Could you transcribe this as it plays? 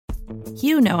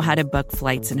You know how to book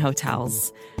flights and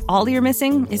hotels. All you're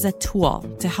missing is a tool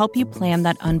to help you plan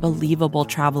that unbelievable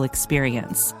travel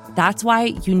experience. That's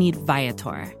why you need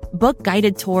Viator. Book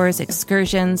guided tours,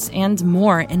 excursions, and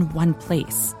more in one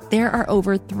place. There are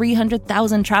over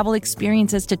 300,000 travel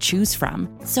experiences to choose from,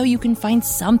 so you can find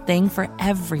something for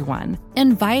everyone.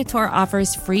 And Viator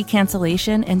offers free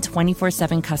cancellation and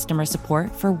 24/7 customer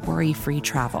support for worry-free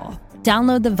travel.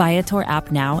 Download the Viator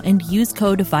app now and use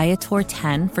code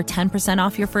Viator10 for 10%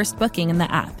 off your first booking in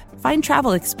the app. Find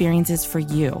travel experiences for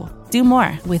you. Do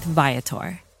more with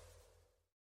Viator.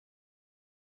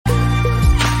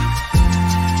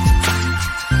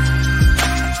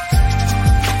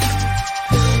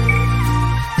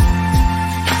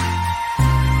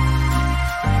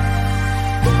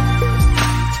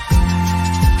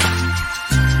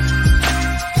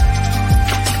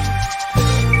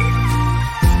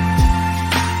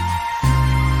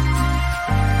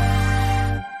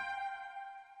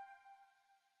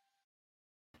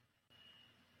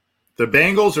 The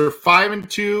Bengals are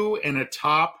 5-2 and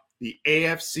atop the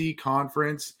AFC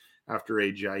conference after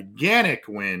a gigantic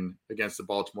win against the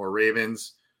Baltimore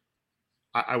Ravens.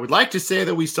 I would like to say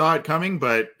that we saw it coming,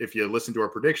 but if you listened to our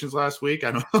predictions last week,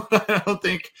 I don't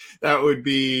think that would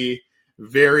be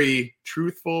very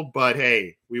truthful. But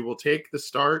hey, we will take the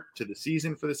start to the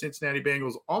season for the Cincinnati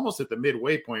Bengals almost at the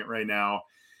midway point right now,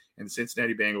 and the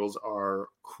Cincinnati Bengals are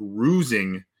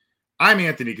cruising. I'm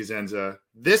Anthony Cosenza.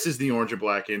 This is the Orange and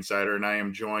Black Insider, and I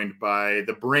am joined by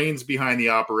the brains behind the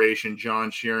operation,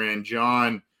 John Sheeran.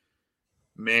 John,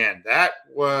 man, that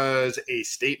was a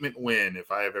statement win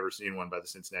if I have ever seen one by the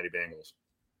Cincinnati Bengals.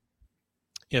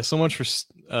 Yeah, so much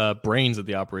for brains at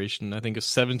the operation. I think a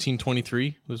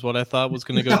 17-23 was what I thought was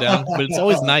going to go down, but it's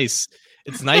always nice.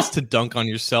 It's nice to dunk on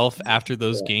yourself after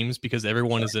those games because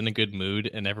everyone is in a good mood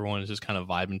and everyone is just kind of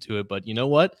vibing to it. But you know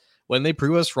what? When they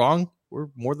prove us wrong, we're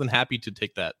more than happy to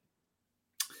take that.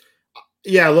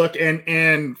 Yeah, look,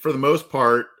 and for the most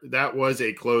part, that was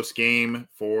a close game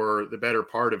for the better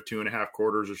part of 2.5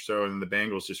 quarters or so, and the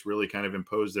Bengals just really kind of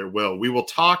imposed their will. We will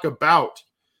talk about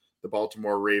the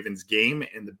Baltimore Ravens game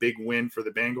and the big win for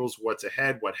the Bengals, what's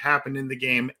ahead, what happened in the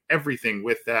game, everything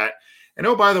with that. And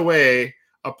oh, by the way,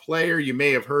 a player you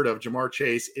may have heard of, Ja'Marr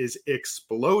Chase, is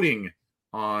exploding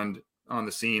on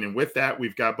the scene. And with that,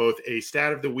 we've got both a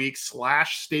stat of the week /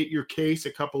 state your case,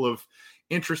 a couple of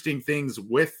interesting things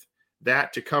with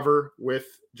that to cover with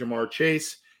Ja'Marr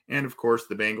Chase. And of course,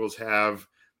 the Bengals have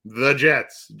the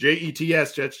Jets,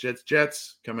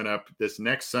 Jets coming up this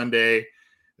next Sunday.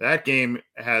 That game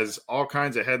has all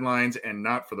kinds of headlines and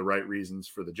not for the right reasons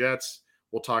for the Jets.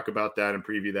 We'll talk about that and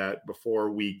preview that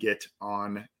before we get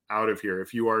on out of here.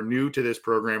 If you are new to this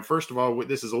program, first of all,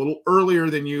 this is a little earlier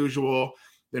than usual.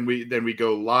 Then we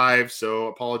go live. So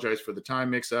apologize for the time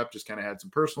mix up. Just kind of had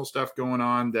some personal stuff going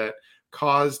on that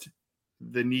caused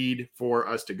the need for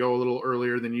us to go a little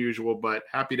earlier than usual, but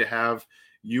happy to have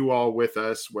you all with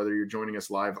us, whether you're joining us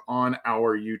live on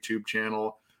our YouTube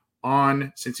channel,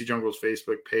 on Cincy Jungle's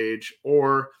Facebook page,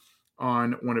 or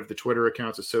on one of the Twitter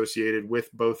accounts associated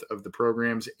with both of the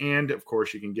programs. And of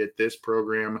course, you can get this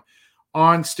program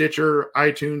on Stitcher,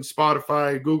 iTunes,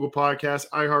 Spotify, Google Podcasts,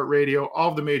 iHeartRadio,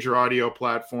 all of the major audio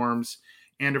platforms,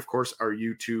 and of course, our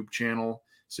YouTube channel.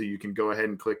 So you can go ahead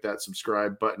and click that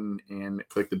subscribe button and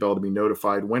click the bell to be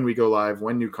notified when we go live,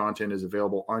 when new content is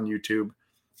available on YouTube.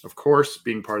 Of course,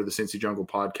 being part of the Cincy Jungle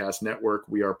Podcast Network,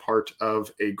 we are part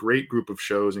of a great group of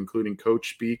shows, including Coach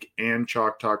Speak and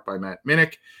Chalk Talk by Matt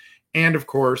Minnick. And of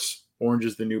course, Orange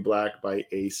is the New Black by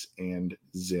Ace and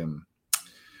Zim.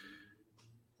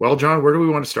 Well, John, where do we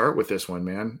want to start with this one,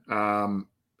 man?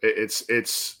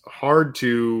 It's hard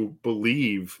to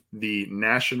believe the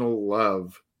national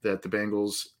love that the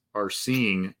Bengals are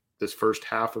seeing this first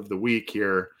half of the week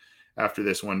here after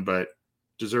this one, but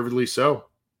deservedly so.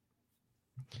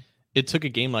 It took a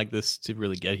game like this to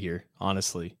really get here,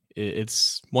 honestly.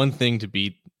 It's one thing to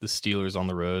beat the Steelers on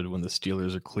the road when the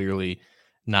Steelers are clearly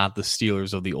not the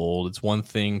Steelers of the old. It's one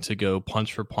thing to go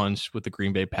punch for punch with the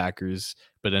Green Bay Packers,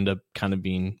 but end up kind of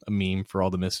being a meme for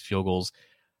all the missed field goals.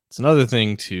 It's another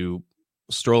thing to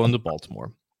stroll into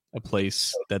Baltimore, a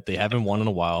place that they haven't won in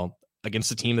a while,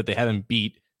 against a team that they haven't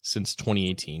beat since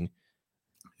 2018.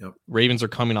 Yep. Ravens are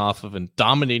coming off of a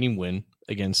dominating win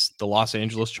against the Los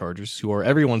Angeles Chargers, who are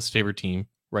everyone's favorite team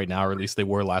right now, or at least they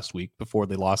were last week before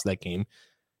they lost that game.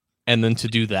 And then to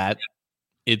do that,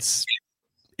 it's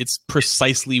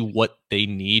precisely what they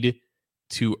need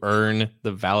to earn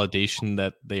the validation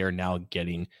that they are now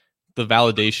getting. The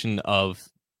validation of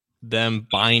them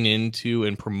buying into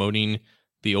and promoting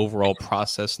the overall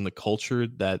process and the culture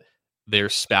that they're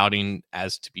spouting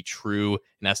as to be true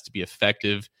and as to be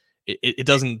effective. it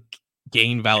doesn't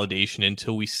gain validation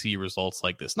until we see results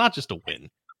like this. Not just a win,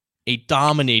 a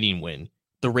dominating win.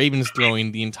 The Ravens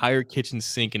throwing the entire kitchen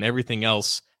sink and everything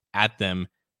else at them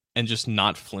and just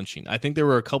not flinching. I think there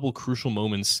were a couple crucial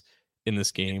moments in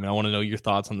this game, and I want to know your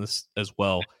thoughts on this as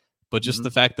well. But just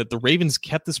the fact that the Ravens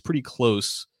kept this pretty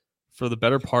close for the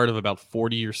better part of about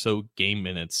 40 or so game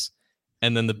minutes,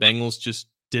 and then the Bengals just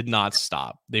did not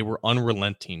stop. They were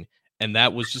unrelenting, and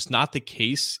that was just not the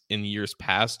case in years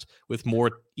past with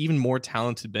even more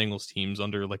talented Bengals teams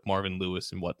under like Marvin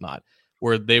Lewis and whatnot,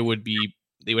 where they would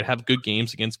have good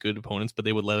games against good opponents, but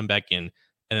they would let them back in,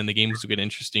 and then the games would get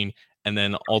interesting. And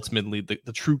then ultimately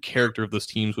the true character of those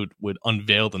teams would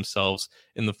unveil themselves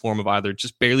in the form of either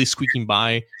just barely squeaking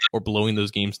by or blowing those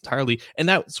games entirely. And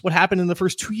that's what happened in the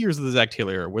first 2 years of the Zach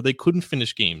Taylor era, where they couldn't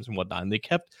finish games and whatnot, and they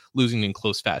kept losing in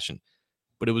close fashion.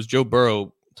 But it was Joe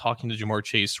Burrow talking to Jamar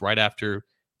Chase right after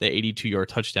the 82-yard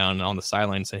touchdown on the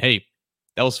sideline saying, hey,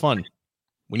 that was fun.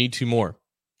 We need 2 more.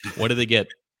 What did they get?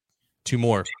 2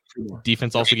 more.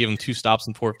 Defense also gave them 2 stops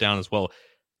and 4th down as well.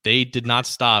 They did not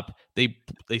stop. They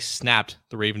snapped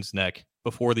the Ravens' neck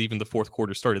before even the 4th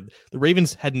quarter started. The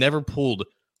Ravens had never pulled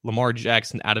Lamar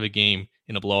Jackson out of a game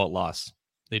in a blowout loss.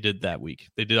 They did that week.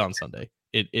 They did on Sunday.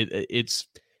 It's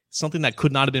something that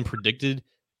could not have been predicted,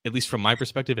 at least from my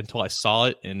perspective, until I saw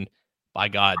it. And by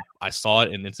God, I saw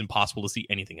it, and it's impossible to see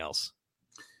anything else.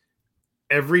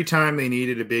 Every time they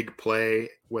needed a big play,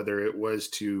 whether it was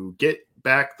to get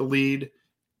back the lead,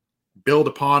 build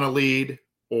upon a lead,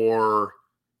 or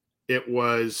it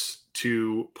was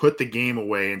to put the game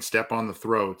away and step on the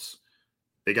throats,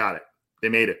 they got it. They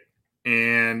made it.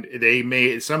 And they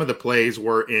made some of the plays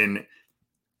were in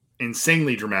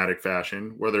insanely dramatic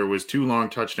fashion, whether it was 2 long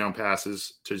touchdown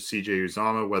passes to CJ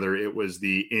Uzomah, whether it was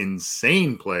the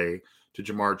insane play to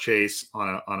Jamar Chase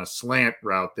on a slant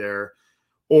route there,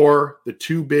 or the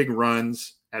 2 big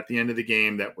runs at the end of the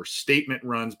game that were statement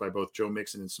runs by both Joe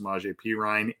Mixon and Samaje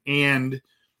Perine. And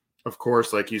of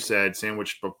course, like you said,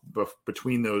 sandwiched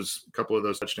between those couple of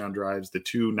those touchdown drives, the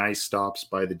 2 nice stops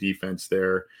by the defense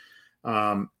there.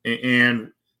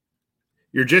 And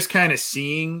you're just kind of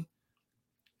seeing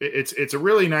it's a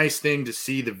really nice thing to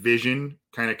see the vision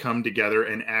kind of come together.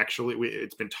 And actually,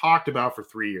 it's been talked about for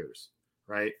 3 years,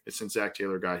 right? Since Zach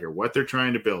Taylor got here, what they're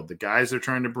trying to build, the guys they're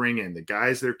trying to bring in, the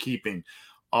guys they're keeping,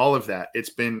 all of that. It's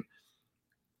been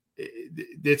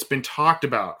talked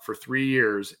about for 3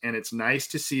 years, and it's nice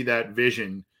to see that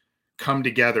vision come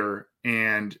together,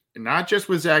 and not just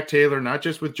with Zach Taylor, not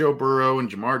just with Joe Burrow and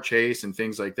Jamar Chase and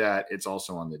things like that. It's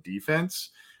also on the defense,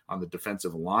 on the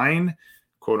defensive line,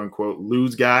 quote unquote,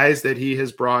 lose guys that he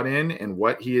has brought in and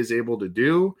what he is able to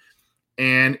do.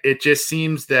 And it just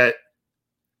seems that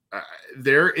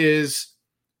there is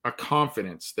a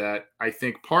confidence that I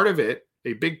think part of it,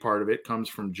 a big part of it, comes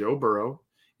from Joe Burrow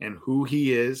and who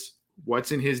he is,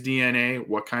 what's in his DNA,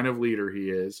 what kind of leader he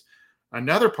is.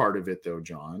 Another part of it, though,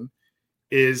 John,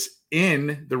 is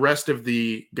in the rest of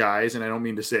the guys, and I don't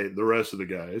mean to say the rest of the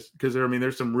guys, because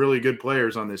there's some really good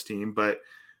players on this team, but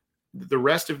the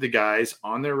rest of the guys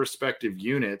on their respective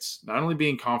units, not only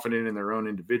being confident in their own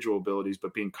individual abilities,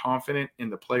 but being confident in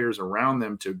the players around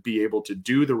them to be able to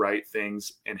do the right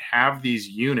things and have these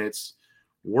units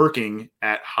working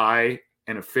at high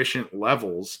and efficient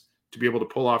levels to be able to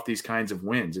pull off these kinds of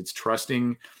wins. It's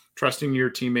trusting your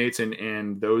teammates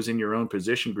and those in your own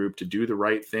position group to do the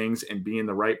right things and be in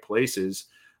the right places.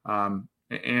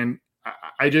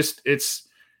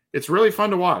 It's really fun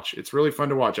to watch. It's really fun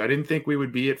to watch. I didn't think we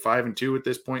would be at 5-2 at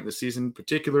this point in the season,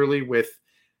 particularly with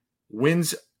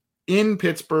wins in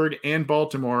Pittsburgh and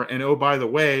Baltimore. And oh, by the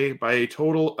way, by a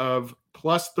total of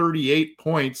plus 38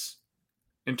 points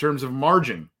in terms of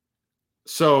margin.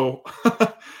 So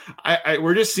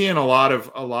we're just seeing a lot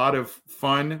of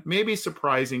fun, maybe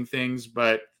surprising things,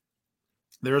 but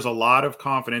there's a lot of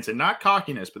confidence, and not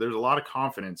cockiness, but there's a lot of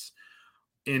confidence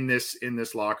in this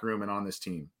locker room and on this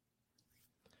team.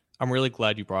 I'm really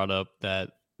glad you brought up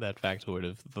that factoid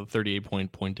of the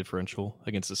 38 point differential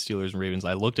against the Steelers and Ravens.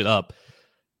 I looked it up.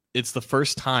 It's the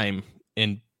first time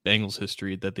in Bengals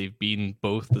history that they've beaten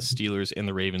both the Steelers and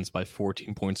the Ravens by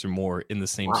 14 points or more in the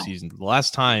same season. The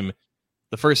last time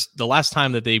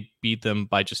that they beat them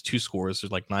by just 2 scores,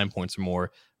 there's like 9 points or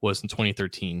more, was in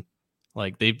 2013.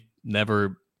 Like they've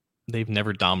never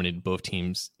dominated both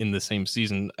teams in the same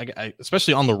season,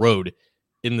 especially on the road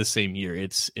in the same year.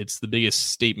 It's the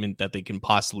biggest statement that they can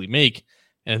possibly make.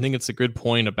 And I think it's a good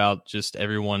point about just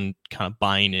everyone kind of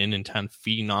buying in and kind of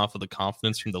feeding off of the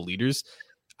confidence from the leaders.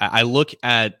 I look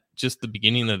at just the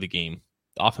beginning of the game.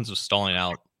 The offense was stalling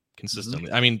out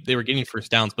consistently. I mean, they were getting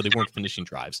first downs, but they weren't finishing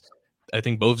drives. I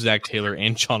think both Zach Taylor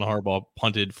and John Harbaugh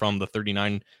punted from the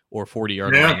 39 or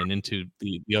 40-yard line and into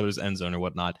the other's end zone or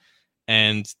whatnot.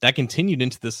 And that continued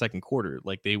into the second quarter.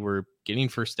 Like, they were getting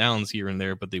first downs here and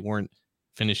there, but they weren't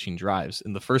finishing drives.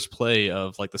 In the first play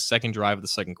of like the second drive of the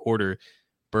second quarter,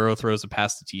 Burrow throws a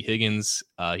pass to T. Higgins.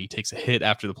 He takes a hit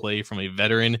after the play from a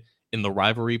veteran in the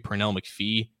rivalry, Pernell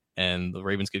McPhee, and the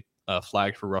Ravens get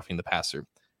flagged for roughing the passer.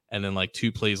 And then like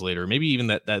 2 plays later, maybe even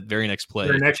that very next play,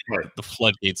 the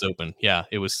floodgates open. Yeah,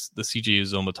 it was the CJ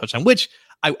Uzomah touchdown, which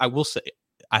I will say,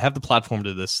 I have the platform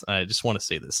to this. I just want to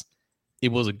say this.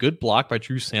 It was a good block by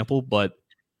Drew Sample, but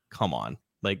come on.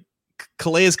 Like,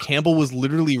 Calais Campbell was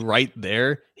literally right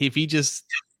there. If he just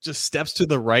steps to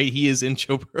the right, he is in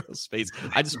Joe Burrow's space.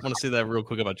 I just want to say that real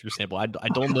quick about Drew Sample. I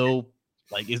don't know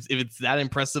like if it's that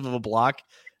impressive of a block,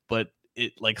 but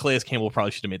Calais Campbell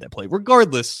probably should have made that play.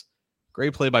 Regardless,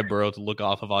 great play by Burrow to look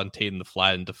off of on Tate in the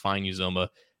flat and define Uzomah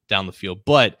down the field.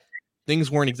 But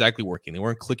things weren't exactly working. They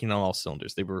weren't clicking on all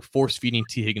cylinders. They were force-feeding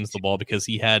T. Higgins the ball because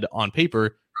he had, on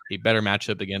paper, a better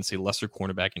matchup against a lesser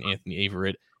cornerback in Anthony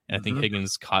Averett. And I think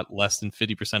Higgins caught less than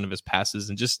 50% of his passes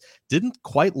and just didn't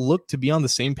quite look to be on the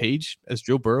same page as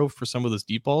Joe Burrow for some of those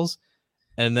deep balls.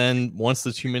 And then once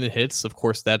the 2-minute hits, of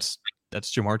course, that's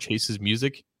Jamar Chase's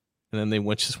music. And then they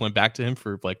just went back to him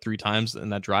for like 3 times in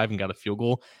that drive and got a field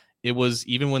goal. It was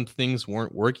even when things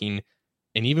weren't working,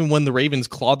 and even when the Ravens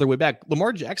clawed their way back,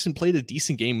 Lamar Jackson played a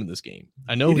decent game in this game.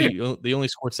 I know they only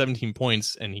scored 17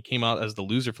 points, and he came out as the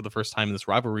loser for the first time in this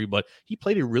rivalry, but he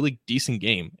played a really decent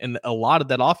game. And a lot of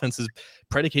that offense is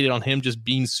predicated on him just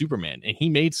being Superman. And he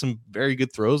made some very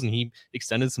good throws, and he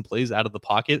extended some plays out of the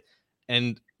pocket.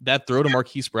 And that throw to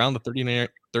Marquise Brown, the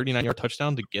 39-yard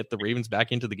touchdown to get the Ravens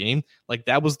back into the game, like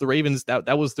that was the Ravens,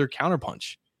 that was their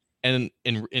counterpunch. And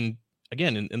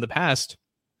again, in the past,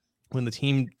 when the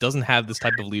team doesn't have this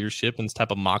type of leadership and this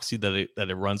type of moxie that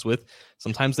it runs with,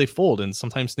 sometimes they fold and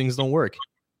sometimes things don't work.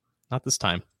 Not this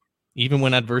time. Even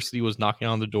when adversity was knocking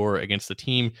on the door against the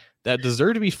team that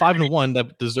deserved to be 5-1,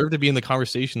 that deserved to be in the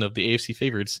conversation of the AFC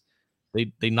favorites,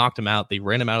 they knocked them out. They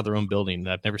ran them out of their own building.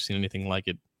 I've never seen anything like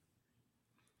it.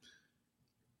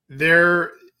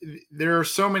 There are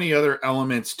so many other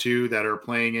elements too that are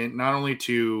playing in, not only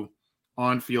to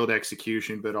on-field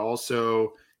execution, but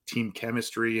also team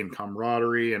chemistry and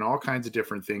camaraderie and all kinds of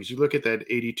different things. You look at that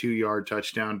 82-yard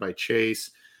touchdown by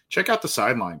Chase, check out the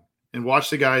sideline and watch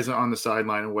the guys on the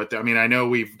sideline and I know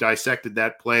we've dissected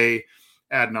that play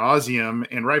ad nauseum,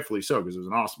 and rightfully so, because it was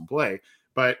an awesome play.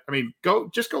 But I mean, go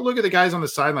look at the guys on the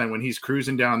sideline when he's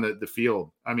cruising down the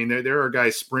field. I mean, there are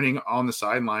guys sprinting on the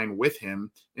sideline with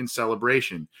him in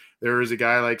celebration. There is a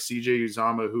guy like CJ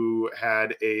Uzomah who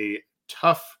had a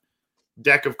tough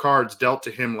deck of cards dealt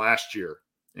to him last year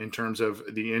in terms of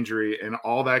the injury, and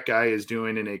all that guy is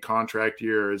doing in a contract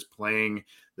year is playing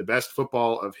the best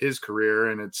football of his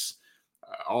career. And it's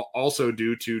also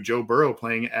due to Joe Burrow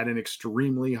playing at an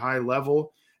extremely high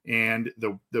level and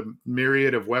the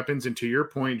myriad of weapons. And to your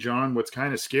point, John, what's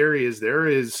kind of scary is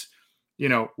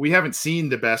we haven't seen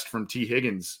the best from T.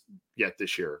 Higgins yet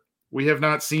this year. We have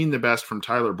not seen the best from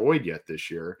Tyler Boyd yet this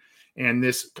year. And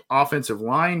this offensive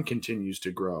line continues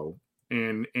to grow.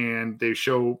 And they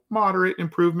show moderate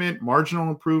improvement, marginal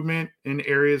improvement in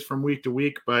areas from week to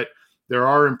week, but there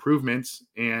are improvements.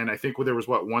 And I think there was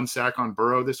 1 sack on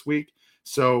Burrow this week.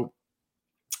 So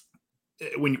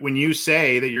when you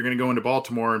say that you're going to go into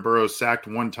Baltimore and Burrow's sacked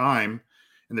 1 time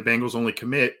and the Bengals only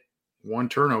commit 1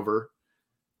 turnover,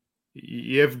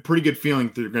 you have a pretty good feeling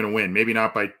that they're going to win. Maybe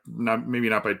not by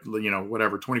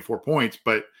 24 points,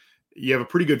 but you have a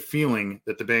pretty good feeling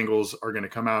that the Bengals are going to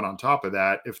come out on top of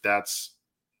that if that's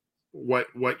what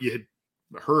you had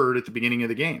heard at the beginning of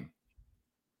the game.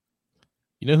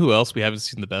 You know who else we haven't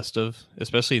seen the best of,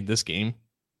 especially in this game?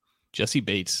 Jesse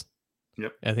Bates.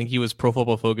 Yep. I think he was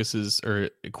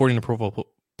according to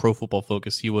Pro Football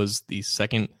Focus, he was the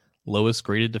second lowest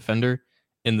graded defender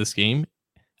in this game.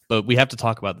 But we have to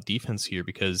talk about the defense here,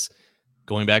 because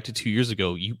going back to 2 years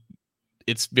ago,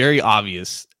 it's very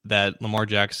obvious that Lamar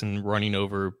Jackson running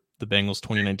over the Bengals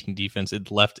 2019 defense, it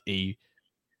left a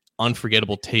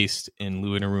unforgettable taste in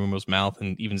Lou Anarumo's mouth,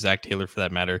 and even Zach Taylor for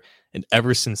that matter. And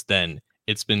ever since then,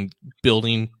 it's been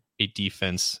building a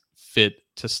defense fit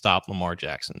to stop Lamar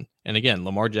Jackson. And again,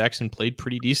 Lamar Jackson played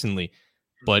pretty decently,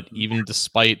 but even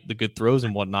despite the good throws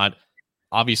and whatnot,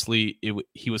 obviously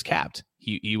he was capped.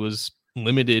 He was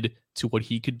limited to what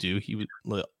he could do.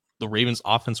 The Ravens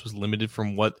offense was limited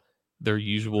from what their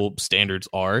usual standards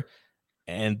are.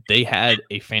 And they had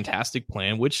a fantastic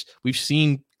plan, which we've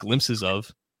seen glimpses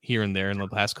of here and there in the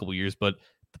past couple of years, but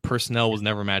the personnel was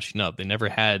never matching up. They never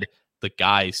had the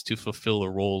guys to fulfill the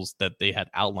roles that they had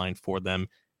outlined for them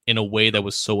in a way that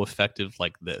was so effective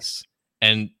like this.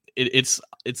 And it's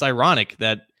ironic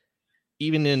that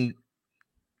even in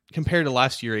compared to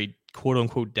last year, a quote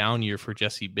unquote down year for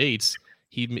Jessie Bates,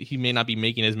 he may not be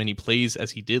making as many plays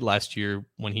as he did last year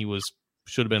when he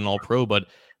should have been an All-Pro, but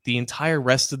the entire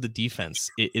rest of the defense,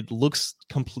 it looks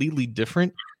completely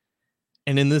different.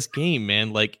 And in this game,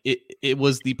 man, like it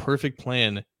was the perfect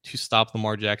plan to stop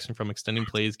Lamar Jackson from extending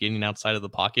plays, getting outside of the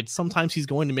pocket. Sometimes he's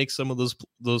going to make some of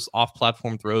those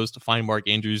off-platform throws to find Mark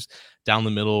Andrews down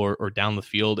the middle or down the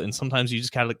field, and sometimes you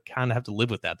just kind of have to live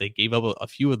with that. They gave up a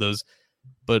few of those,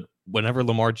 but whenever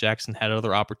Lamar Jackson had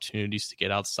other opportunities to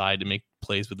get outside to make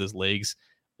plays with his legs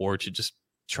or to just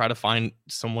try to find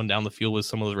someone down the field with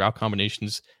some of the route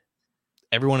combinations,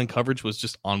 everyone in coverage was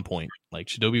just on point. Like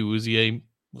Chidobe Awuzie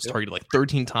was targeted like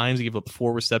 13 times. He gave up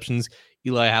 4 receptions.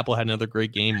 Eli Apple had another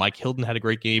great game. Mike Hilton had a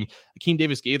great game. Akeem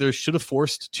Davis-Gaither should have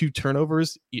forced 2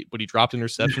 turnovers, but he dropped an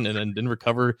interception and then didn't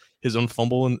recover his own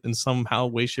fumble in somehow,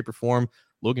 way, shape, or form.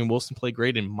 Logan Wilson played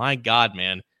great. And my God,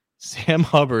 man, Sam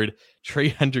Hubbard,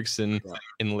 Trey Hendrickson,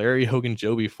 and Larry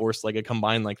Hogan-Joby forced like a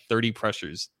combined like 30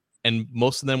 pressures. And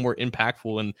most of them were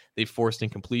impactful, and they forced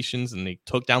incompletions, and they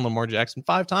took down Lamar Jackson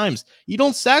 5 times. You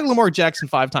don't sack Lamar Jackson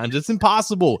 5 times. It's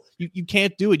impossible. You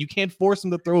can't do it. You can't force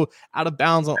him to throw out of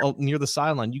bounds near the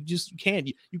sideline. You just can't.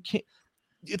 You can't.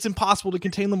 It's impossible to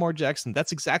contain Lamar Jackson.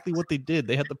 That's exactly what they did.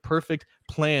 They had the perfect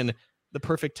plan, the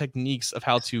perfect techniques of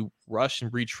how to rush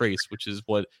and retrace, which is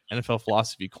what NFL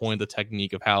philosophy coined the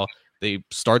technique of how they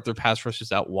start their pass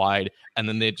rushes out wide, and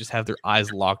then they just have their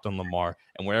eyes locked on Lamar.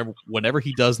 And whatever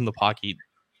he does in the pocket,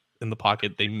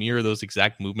 they mirror those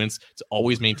exact movements to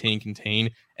always maintain,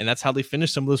 contain, and that's how they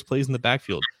finish some of those plays in the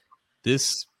backfield.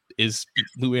 This is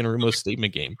Lou Anarumo's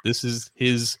statement game. This is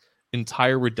his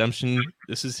entire redemption.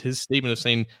 This is his statement of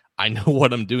saying, I know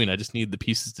what I'm doing. I just need the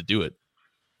pieces to do it.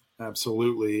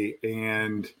 Absolutely.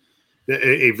 And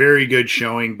a very good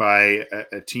showing by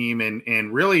a team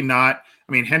and really not,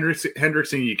 I mean,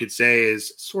 Hendrickson, you could say,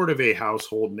 is sort of a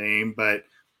household name, but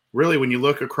really when you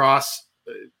look across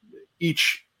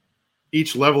each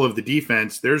level of the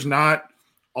defense, there's not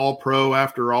all pro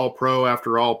after all pro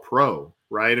after all pro,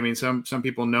 right? I mean, some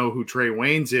people know who Trey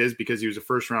Waynes is because he was a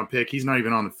first round pick. He's not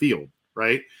even on the field,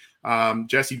 right?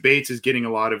 Jessie Bates is getting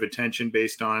a lot of attention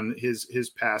based on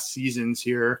his past seasons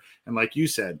here. And like you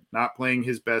said, not playing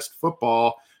his best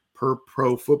football per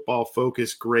Pro Football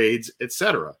Focus grades,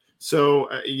 etc. So,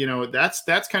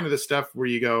 that's kind of the stuff where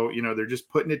you go, they're just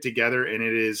putting it together, and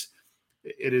it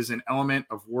is an element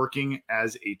of working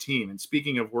as a team. And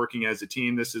speaking of working as a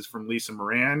team, this is from Lisa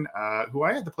Moran, who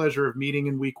I had the pleasure of meeting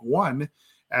in week 1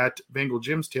 at Bengal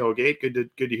Jim's tailgate.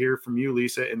 Good to hear from you,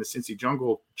 Lisa, in the Cincy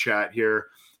Jungle chat here.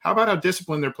 How about how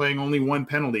disciplined they're playing only 1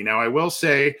 penalty? Now, I will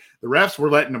say the refs were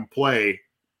letting them play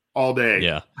all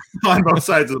day on both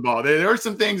sides of the ball. There were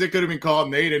some things that could have been called,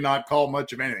 and they did not call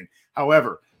much of anything.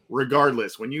 However,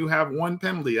 regardless, when you have 1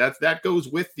 penalty, that goes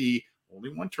with the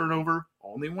only 1 turnover,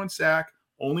 only 1 sack,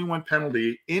 only 1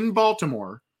 penalty in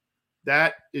Baltimore.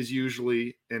 That is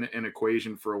usually an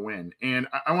equation for a win. And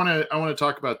I want to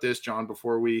talk about this, John,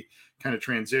 before we kind of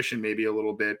transition maybe a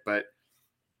little bit, but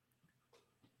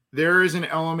there is an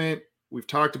element, we've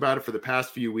talked about it for the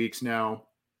past few weeks now,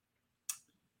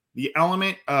 the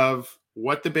element of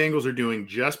what the Bengals are doing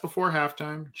just before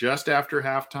halftime, just after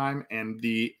halftime, and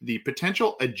the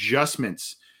potential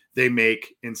adjustments they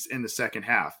make in the second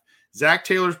half. Zach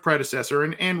Taylor's predecessor,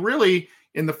 and really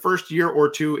in the first year or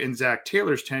two in Zach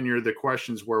Taylor's tenure, the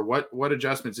questions were what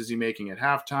adjustments is he making at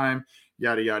halftime,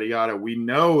 yada, yada, yada. We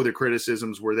know the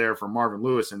criticisms were there for Marvin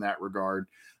Lewis in that regard.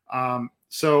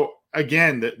 So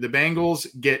again, the Bengals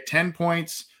get 10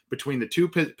 points between the 2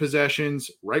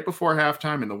 possessions right before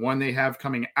halftime and the one they have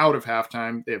coming out of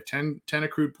halftime. They have 10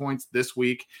 accrued points this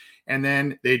week, and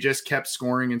then they just kept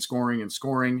scoring and scoring and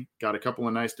scoring. Got a couple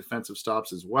of nice defensive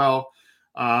stops as well.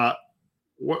 Are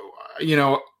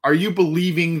you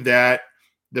believing that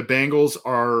the Bengals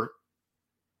are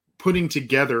putting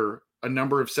together a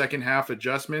number of second half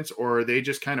adjustments, or are they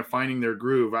just kind of finding their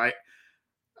groove?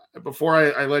 Before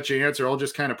I let you answer, I'll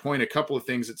just kind of point a couple of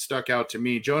things that stuck out to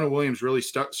me. Jonah Williams really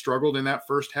struggled in that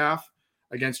first half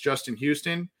against Justin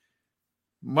Houston.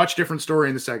 Much different story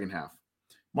in the second half.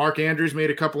 Mark Andrews made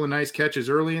a couple of nice catches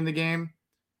early in the game.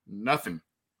 Nothing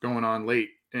going on late.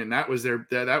 And that was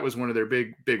that was one of their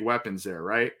big weapons there,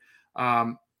 right? I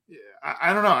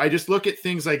don't know. I just look at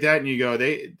things like that and you go,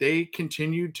 they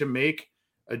continued to make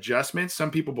adjustments.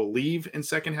 Some people believe in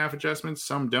second half adjustments.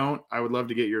 Some don't. I would love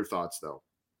to get your thoughts though.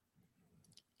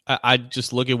 I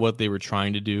just look at what they were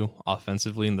trying to do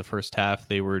offensively in the first half.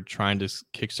 They were trying to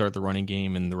kickstart the running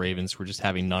game, and the Ravens were just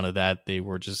having none of that. They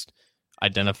were just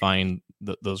identifying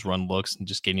those run looks and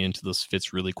just getting into those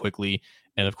fits really quickly.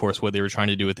 And of course, what they were trying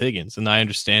to do with Higgins. And I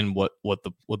understand what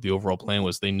the overall plan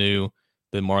was. They knew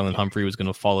that Marlon Humphrey was going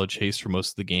to follow Chase for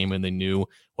most of the game, and they knew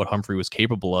what Humphrey was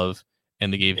capable of.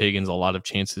 And they gave Higgins a lot of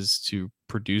chances to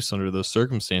produce under those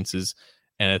circumstances.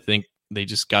 And I think they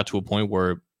just got to a point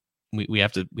where we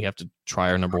have to try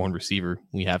our number one receiver.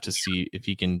 We have to see if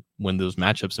he can win those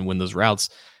matchups and win those routes.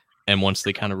 And once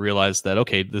they kind of realized that,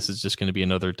 okay, this is just going to be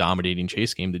another dominating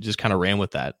Chase game, they just kind of ran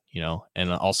with that,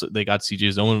 And also they got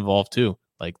CJ Zone involved too.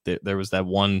 Like there was that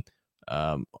one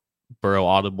Burrow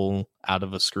audible out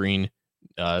of a screen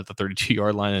at the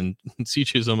 32-yard line, and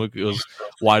CJ Zone goes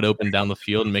wide open down the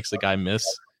field and makes the guy miss.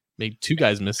 Made two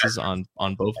guys misses on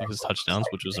both of his touchdowns,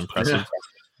 which was impressive.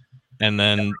 And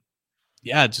then,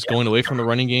 just going away from the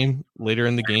running game later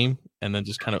in the game, and then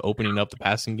just kind of opening up the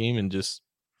passing game and just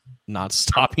not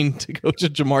stopping to go to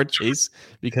Ja'Marr Chase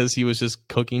because he was just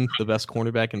cooking the best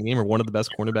cornerback in the game, or one of the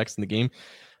best cornerbacks in the game.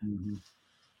 Mm-hmm.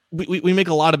 We make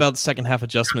a lot about the second half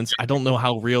adjustments. I don't know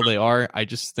how real they are. I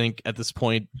just think at this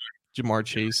point, Ja'Marr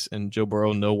Chase and Joe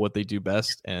Burrow know what they do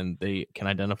best, and they can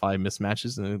identify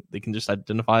mismatches, and they can just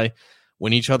identify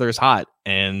when each other is hot.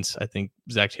 And I think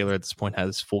Zach Taylor at this point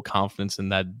has full confidence in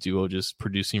that duo just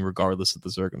producing regardless of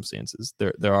the circumstances.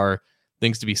 There are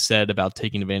things to be said about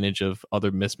taking advantage of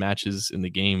other mismatches in the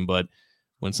game, but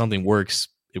when something works,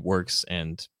 it works,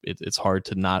 and it's hard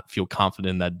to not feel confident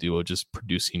in that duo just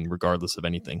producing regardless of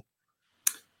anything.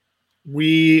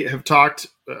 We have talked,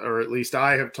 or at least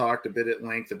I have talked a bit at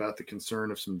length about the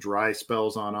concern of some dry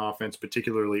spells on offense,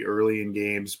 particularly early in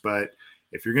games. But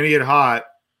if you're going to get hot,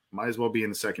 might as well be in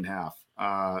the second half.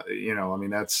 That's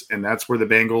where the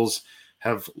Bengals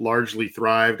have largely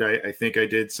thrived. I think I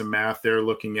did some math there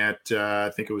looking at,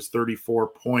 I think it was 34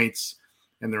 points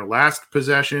in their last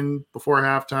possession before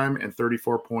halftime and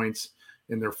 34 points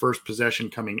in their first possession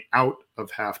coming out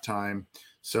of halftime.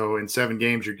 So in 7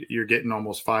 games, you're getting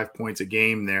almost 5 points a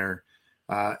game there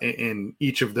in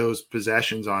each of those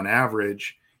possessions on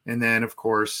average. And then, of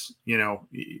course,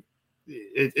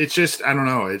 it's just, I don't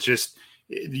know. It's just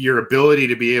your ability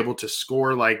to be able to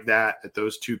score like that at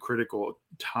those two critical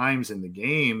times in the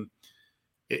game.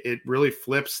 It really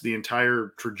flips the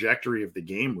entire trajectory of the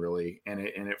game, really. And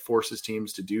it forces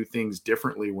teams to do things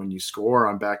differently when you score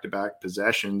on back-to-back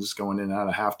possessions going in and out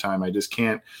of halftime.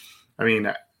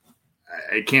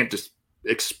 I can't just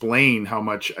explain how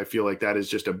much I feel like that is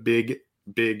just a big,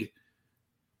 big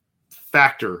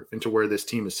factor into where this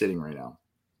team is sitting right now.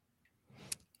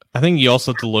 I think you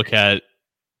also have to look at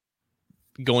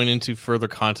going into further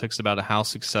context about how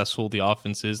successful the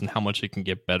offense is and how much it can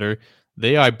get better.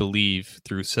 They, I believe,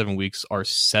 through 7 weeks, are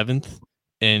 7th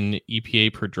in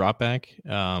EPA per dropback.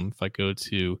 If I go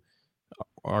to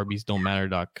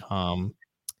rbsdon'tmatter.com,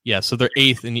 so they're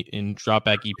 8th in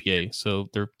dropback EPA. So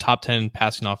they're top 10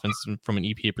 passing offense from an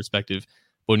EPA perspective.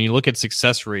 But when you look at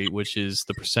success rate, which is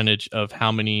the percentage of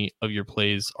how many of your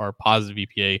plays are positive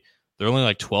EPA, they're only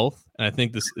like 12th. And I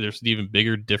think there's an even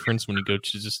bigger difference when you go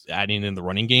to just adding in the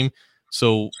running game.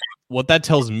 So what that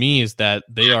tells me is that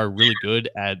they are really good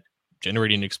at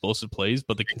generating explosive plays,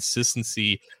 but the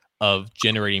consistency of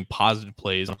generating positive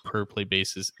plays on a per play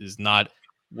basis is not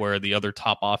where the other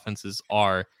top offenses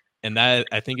are. And that,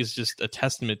 I think, is just a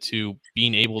testament to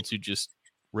being able to just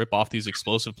rip off these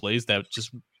explosive plays that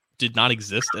just did not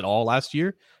exist at all last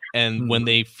year. And when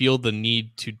they feel the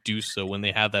need to do so, when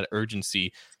they have that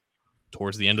urgency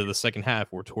towards the end of the second half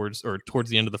or towards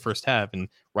the end of the first half, and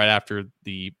right after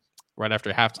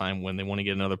halftime, when they want to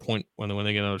get another point, when they want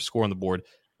to get another score on the board,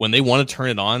 when they want to turn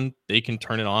it on, they can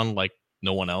turn it on like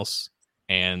no one else.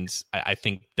 And I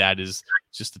think that is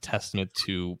just a testament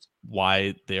to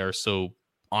why they are so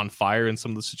on fire in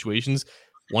some of the situations.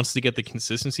 Once they get the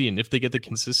consistency, and if they get the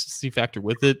consistency factor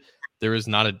with it, there is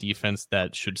not a defense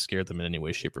that should scare them in any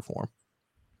way, shape, or form.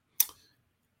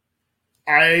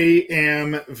 I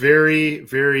am very,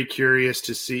 very curious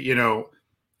to see,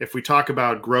 if we talk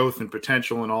about growth and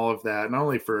potential and all of that, not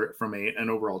only from an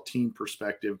overall team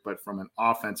perspective, but from an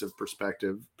offensive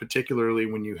perspective, particularly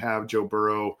when you have Joe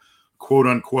Burrow, quote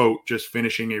unquote, just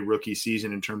finishing a rookie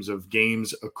season in terms of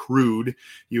games accrued.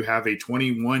 You have a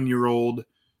 21-year-old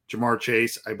Ja'Marr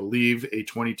Chase, I believe a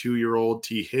 22-year-old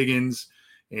T. Higgins,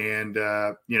 and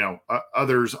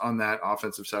others on that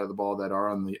offensive side of the ball that are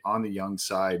on the young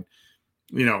side.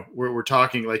 We're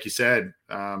talking, like you said,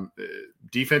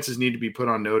 defenses need to be put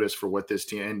on notice for what this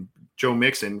team, and Joe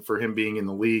Mixon, for him being in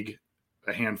the league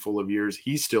a handful of years,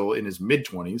 he's still in his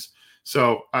mid-20s.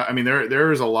 So,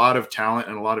 there is a lot of talent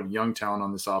and a lot of young talent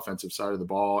on this offensive side of the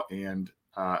ball. And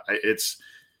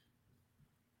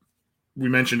we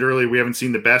mentioned earlier, we haven't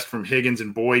seen the best from Higgins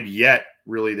and Boyd yet,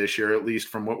 really this year, at least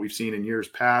from what we've seen in years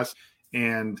past.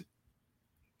 And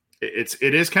it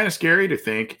is kind of scary to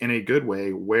think, in a good way,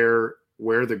 where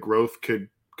the growth could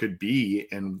be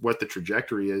and what the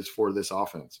trajectory is for this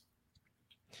offense.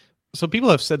 So people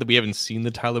have said that we haven't seen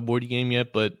the Tyler Boyd game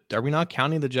yet, but are we not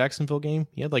counting the Jacksonville game?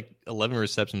 He had like 11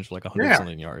 receptions for like 100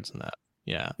 something yards in that.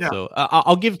 Yeah. So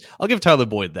I'll give Tyler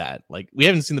Boyd that. Like, we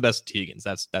haven't seen the best Teagans.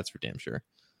 That's for damn sure.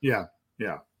 Yeah.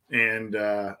 And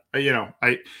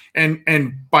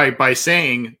by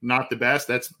saying not the best,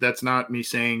 that's not me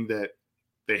saying that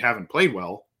they haven't played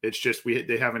well. It's just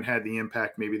they haven't had the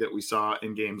impact maybe that we saw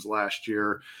in games last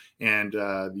year, and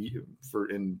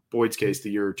in Boyd's case,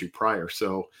 the year or two prior.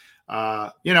 So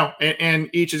and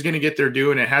each is going to get their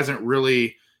due, and it hasn't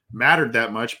really mattered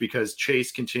that much because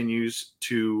Chase continues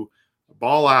to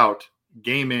ball out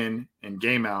game in and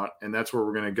game out, and that's where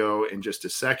we're going to go in just a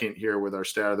second here with our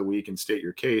stat of the week and state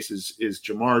your case. Is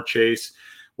Ja'Marr Chase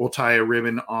will tie a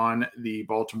ribbon on the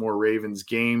Baltimore Ravens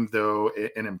game, though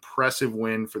an impressive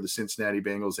win for the Cincinnati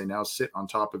Bengals. They now sit on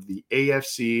top of the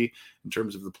AFC in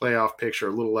terms of the playoff picture,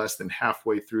 a little less than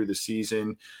halfway through the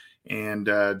season. And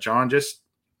John, just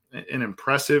an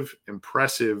impressive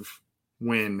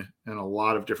win in a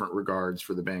lot of different regards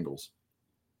for the Bengals.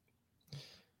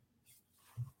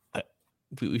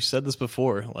 We've said this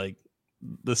before, like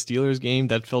the Steelers game,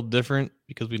 that felt different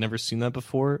because we've never seen that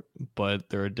before, but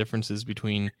there are differences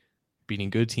between beating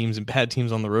good teams and bad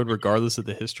teams on the road, regardless of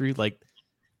the history. Like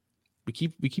we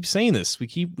keep saying this, we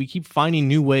keep finding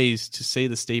new ways to say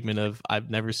the statement of, I've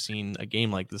never seen a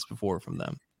game like this before from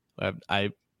them.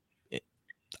 I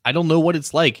don't know what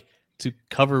it's like to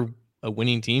cover a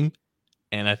winning team.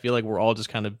 And I feel like we're all just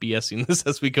kind of BSing this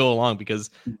as we go along because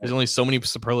there's only so many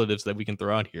superlatives that we can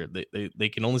throw out here. They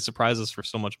can only surprise us for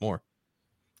so much more.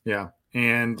 Yeah.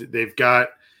 And they've got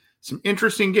some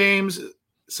interesting games,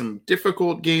 some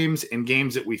difficult games, and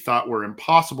games that we thought were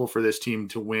impossible for this team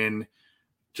to win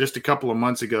just a couple of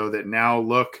months ago that now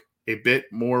look a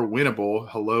bit more winnable.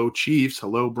 Hello, Chiefs.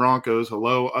 Hello, Broncos.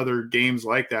 Hello, other games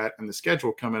like that in the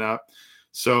schedule coming up.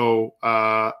 So,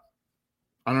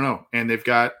 I don't know. And they've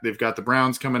got the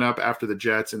Browns coming up after the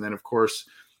Jets, and then of course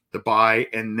the bye,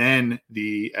 and then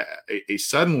a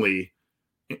suddenly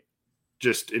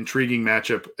just intriguing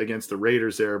matchup against the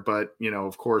Raiders there. But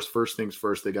of course, first things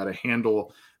first, they got to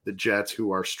handle the Jets,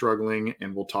 who are struggling,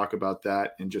 and we'll talk about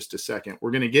that in just a second.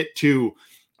 We're going to get to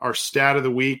our stat of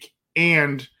the week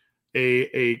and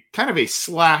a kind of a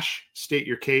slash state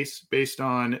your case based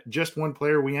on just one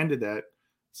player we ended that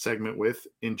segment with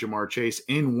in Ja'Marr Chase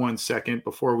in 1 second.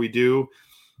 Before we do,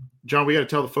 John, we got to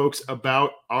tell the folks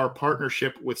about our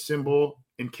partnership with SimBull.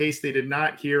 In case they did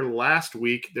not hear last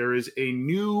week, there is a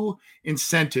new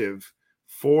incentive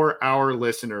for our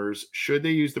listeners should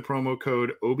they use the promo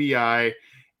code OBI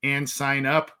and sign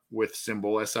up with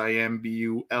SimBull,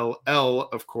 SIMBULL,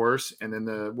 of course, and then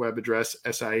the web address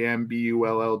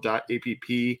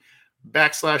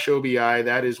simbull.app/OBI.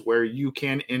 That is where you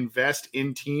can invest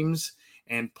in teams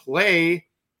and play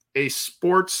a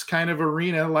sports kind of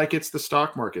arena like it's the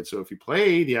stock market. So if you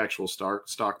play the actual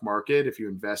stock market, if you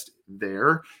invest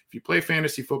there, if you play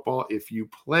fantasy football, if you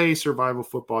play survival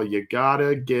football, you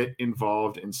gotta get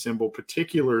involved in SimBull,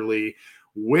 particularly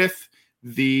with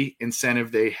the incentive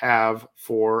they have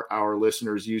for our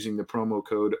listeners using the promo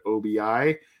code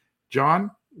OBI.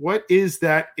 John, what is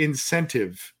that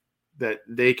incentive that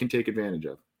they can take advantage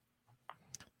of?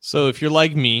 So if you're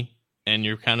like me, and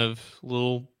you're kind of a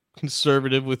little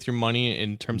conservative with your money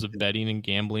in terms of betting and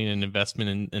gambling and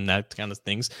investment and that kind of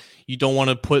things, you don't want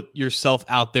to put yourself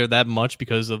out there that much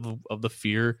because of the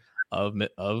fear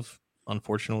of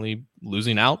unfortunately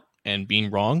losing out and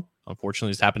being wrong. Unfortunately,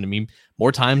 it's happened to me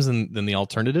more times than the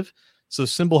alternative. So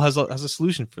SimBull has a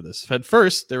solution for this. At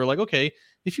first, they were like, okay,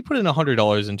 if you put in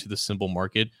 $100 into the SimBull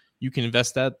market, you can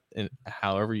invest that in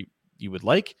however you would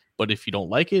like. But if you don't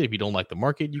like it, if you don't like the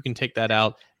market, you can take that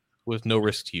out with no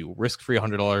risk to you, risk-free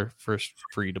 $100 first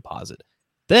free deposit.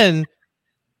 Then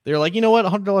they're like, you know what?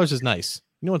 $100 is nice.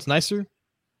 You know what's nicer?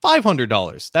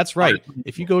 $500. That's right.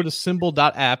 If you go to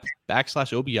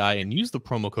simbull.app/OBI and use the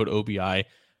promo code OBI,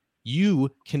 you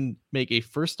can make a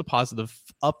first deposit of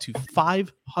up to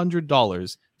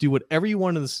 $500. Do whatever you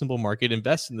want in the SimBull market.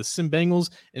 Invest in the Sim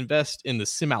Bengals, invest in the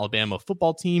Sim Alabama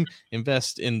football team,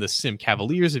 invest in the Sim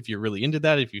Cavaliers if you're really into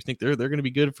that. If you think they're going to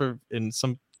be good in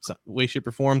some way, shape,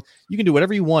 or form, you can do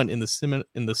whatever you want in the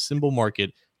SimBull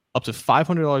market, up to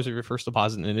 $500 of your first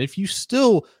deposit. And if you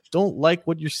still don't like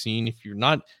what you're seeing, if you're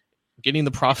not getting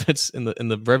the profits in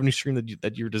the revenue stream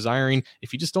that you're desiring,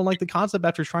 if you just don't like the concept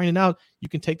after trying it out, you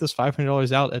can take those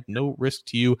 $500 out at no risk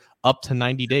to you up to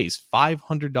 90 days.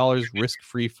 $500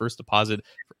 risk-free first deposit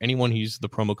for anyone who uses the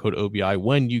promo code OBI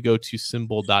when you go to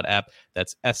symbol.app.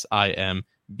 That's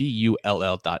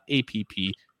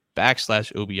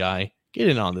SIMBULL.app/OBI. Get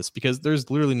in on this because there's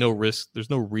literally no risk. There's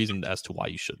no reason as to why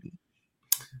you shouldn't.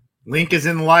 Link is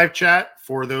in the live chat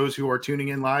for those who are tuning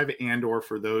in live and or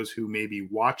for those who may be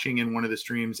watching in one of the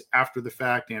streams after the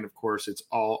fact. And of course, it's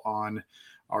all on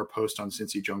our post on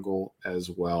Cincy Jungle as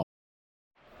well.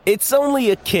 It's only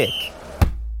a kick,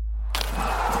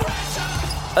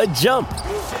 a jump,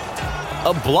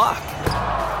 a block.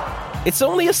 It's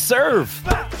only a serve.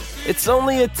 It's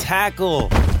only a tackle,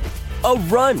 a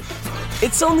run.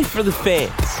 It's only for the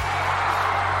fans.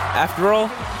 After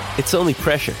all, it's only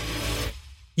pressure.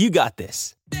 You got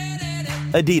this.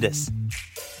 Adidas.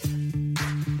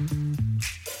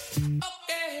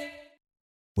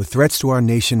 With threats to our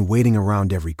nation waiting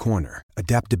around every corner,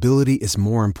 adaptability is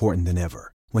more important than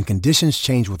ever. When conditions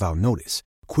change without notice,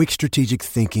 quick strategic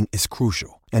thinking is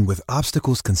crucial. And with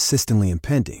obstacles consistently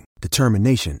impending,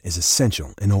 determination is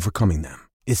essential in overcoming them.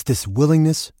 It's this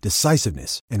willingness,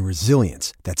 decisiveness, and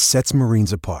resilience that sets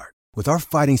Marines apart. With our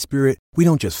fighting spirit, we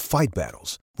don't just fight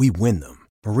battles, we win them.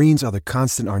 Marines are the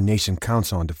constant our nation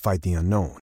counts on to fight the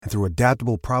unknown. And through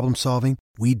adaptable problem solving,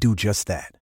 we do just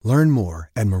that. Learn more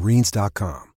at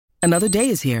marines.com. Another day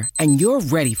is here, and you're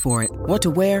ready for it. What to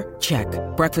wear? Check.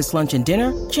 Breakfast, lunch, and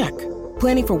dinner? Check.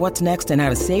 Planning for what's next and how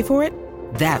to save for it?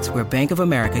 That's where Bank of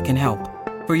America can help.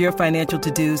 For your financial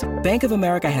to-dos, Bank of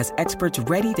America has experts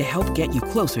ready to help get you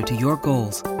closer to your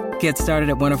goals. Get started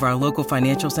at one of our local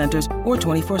financial centers or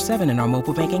 24/7 in our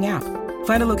mobile banking app.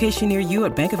 Find a location near you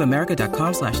at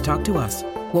bankofamerica.com/talktous.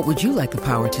 What would you like the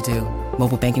power to do?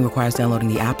 Mobile banking requires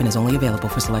downloading the app and is only available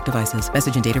for select devices.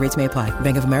 Message and data rates may apply.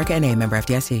 Bank of America NA, member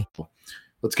FDIC.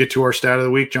 Let's get to our stat of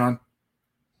the week, John.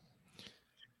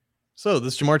 So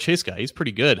this Ja'Marr Chase guy, he's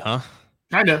pretty good, huh?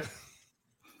 Kind of.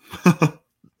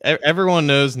 Everyone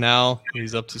knows now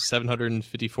he's up to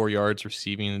 754 yards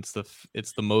receiving.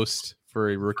 It's the most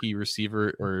for a rookie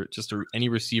receiver or just any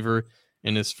receiver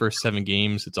in his first 7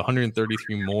 games. It's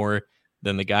 133 more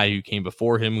than the guy who came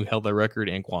before him who held that record,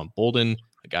 Anquan Boldin,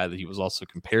 a guy that he was also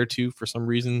compared to for some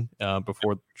reason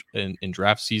before in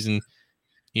draft season.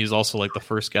 He's also like the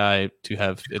first guy to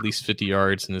have at least 50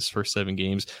 yards in his first 7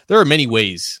 games. There are many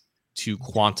ways to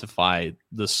quantify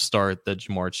the start that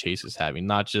Ja'Marr Chase is having,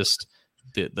 not just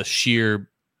the sheer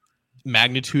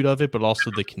magnitude of it, but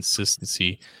also the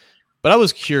consistency. But I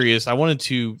was curious. I wanted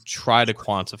to try to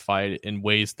quantify it in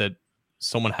ways that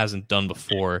someone hasn't done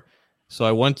before. So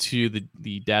I went to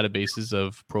the databases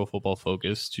of Pro Football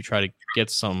Focus to try to get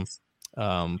some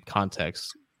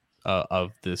context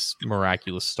of this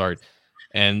miraculous start.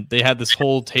 And they had this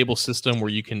whole table system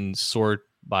where you can sort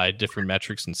by different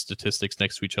metrics and statistics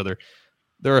next to each other.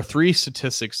 There are 3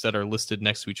 statistics that are listed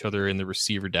next to each other in the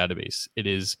receiver database. It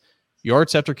is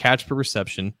yards after catch per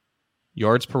reception,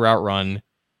 yards per route run,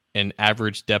 and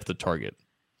average depth of target.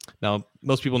 Now,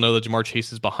 most people know that Ja'Marr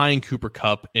Chase is behind Cooper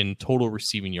Kupp in total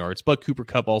receiving yards, but Cooper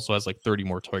Kupp also has like 30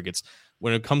 more targets.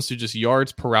 When it comes to just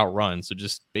yards per route run, so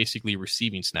just basically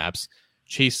receiving snaps,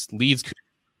 Chase leads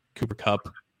Cooper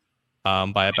Kupp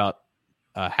by about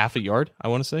half a yard, I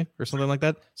want to say, or something like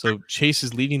that. So Chase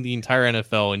is leading the entire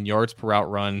NFL in yards per route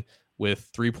run with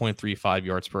 3.35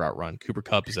 yards per route run. Cooper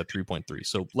Kupp is at 3.3,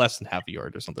 so less than half a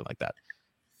yard or something like that.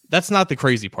 That's not the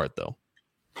crazy part, though.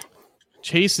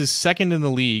 Chase is second in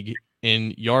the league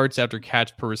in yards after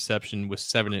catch per reception with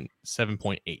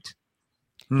 7.8.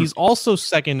 He's also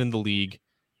second in the league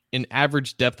in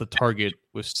average depth of target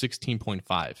with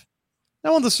 16.5.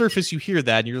 Now, on the surface, you hear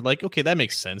that and you're like, okay, that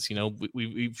makes sense. You know,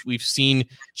 we've seen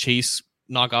Chase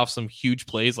knock off some huge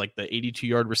plays like the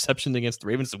 82-yard reception against the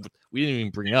Ravens that we didn't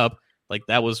even bring up. Like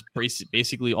that was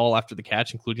basically all after the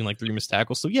catch, including like 3 missed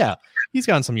tackles. So yeah, he's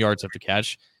gotten some yards after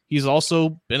catch. He's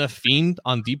also been a fiend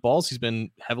on deep balls. He's been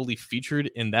heavily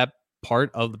featured in that part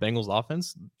of the Bengals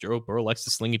offense. Joe Burrow likes to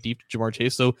sling it deep to Ja'Marr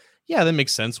Chase. So yeah, that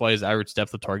makes sense why his average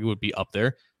depth of target would be up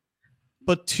there.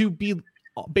 But to be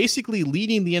basically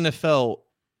leading the NFL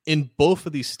in both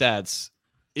of these stats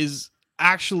is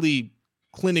actually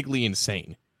clinically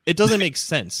insane. It doesn't make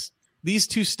sense. These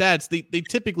 2 stats, they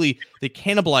typically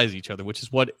cannibalize each other, which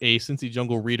is what a Cincy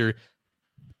Jungle reader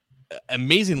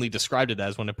amazingly described it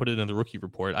as when I put it in the rookie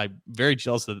report. I'm very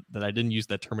jealous that I didn't use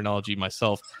that terminology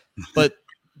myself. But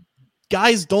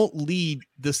guys don't lead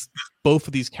both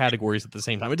of these categories at the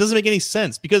same time. It doesn't make any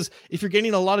sense because if you're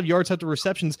getting a lot of yards after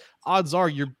receptions, odds are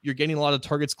you're getting a lot of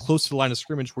targets close to the line of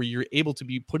scrimmage where you're able to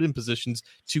be put in positions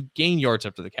to gain yards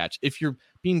after the catch. If you're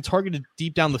being targeted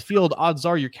deep down the field, odds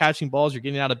are you're catching balls, you're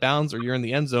getting out of bounds, or you're in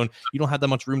the end zone. You don't have that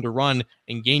much room to run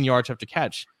and gain yards after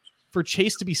catch. For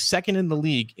Chase to be second in the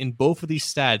league in both of these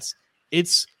stats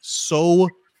It's so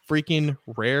freaking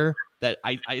rare that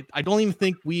I don't even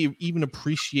think we even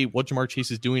appreciate what Ja'Marr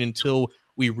Chase is doing until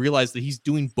we realize that he's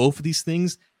doing both of these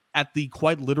things at the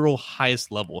quite literal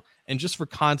highest level. And just for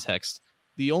context,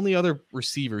 the only other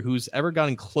receiver who's ever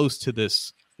gotten close to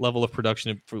this level of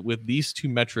production with these two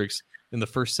metrics in the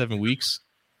first 7 weeks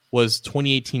was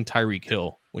 2018 Tyreek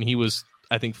Hill, when he was,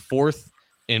 I think, 4th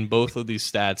in both of these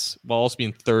stats, while also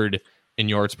being 3rd in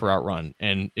yards per out run.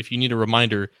 And if you need a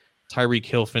reminder, Tyreek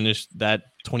Hill finished that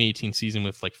 2018 season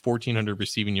with like 1,400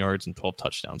 receiving yards and 12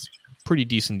 touchdowns. Pretty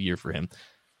decent year for him.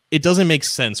 It doesn't make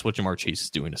sense what Ja'Marr Chase is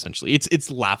doing, essentially. It's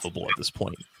laughable at this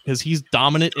point because he's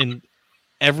dominant in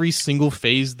every single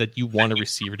phase that you want a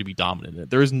receiver to be dominant in.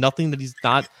 There is nothing that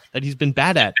he's been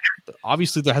bad at.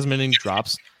 Obviously, there hasn't been any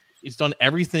drops. He's done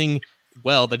everything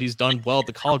well that he's done well at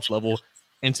the college level.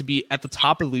 And to be at the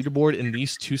top of the leaderboard in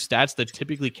these two stats that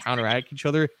typically counteract each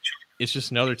other, it's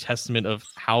just another testament of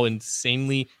how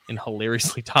insanely and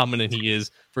hilariously dominant he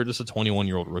is for just a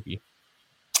 21-year-old rookie.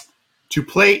 To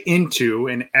play into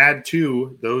and add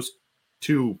to those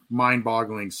two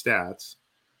mind-boggling stats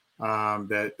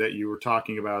that you were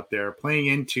talking about there, playing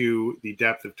into the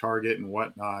depth of target and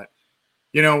whatnot,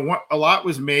 a lot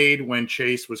was made when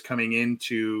Chase was coming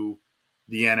into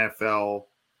the NFL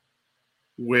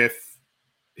with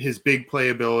his big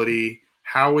playability.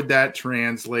 How would that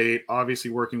translate?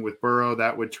 Obviously, working with Burrow,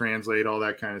 that would translate, all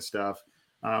that kind of stuff.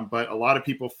 But a lot of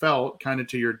people felt, kind of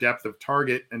to your depth of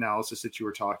target analysis that you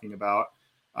were talking about,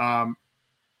 a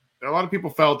lot of people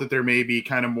felt that there may be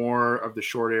kind of more of the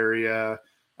short area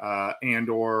and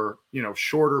or,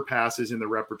 shorter passes in the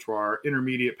repertoire,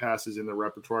 intermediate passes in the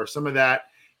repertoire. Some of that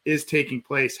is taking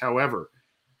place. However,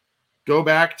 go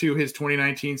back to his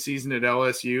 2019 season at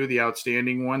LSU, the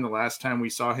outstanding one, the last time we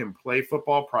saw him play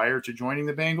football prior to joining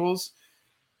the Bengals.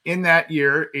 In that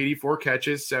year, 84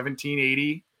 catches,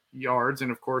 1,780 yards,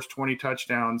 and of course 20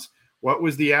 touchdowns. What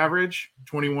was the average?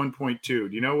 21.2. Do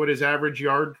you know what his average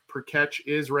yard per catch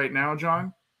is right now,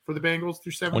 John, for the Bengals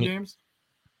through 7 games?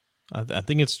 I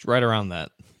think it's right around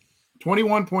that.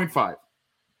 21.5.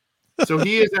 So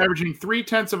he is averaging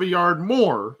 0.3 of a yard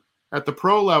more at the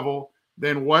pro level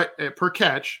than what per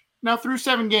catch, now through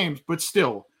 7 games, but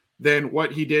still than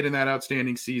what he did in that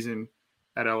outstanding season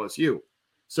at LSU.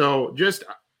 So just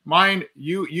mind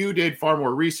you did far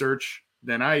more research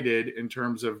than I did in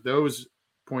terms of those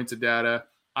points of data.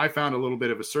 I found a little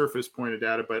bit of a surface point of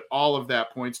data, but all of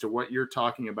that points to what you're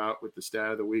talking about with the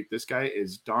stat of the week. This guy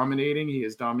is dominating. He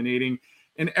is dominating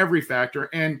in every factor.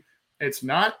 And it's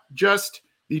not just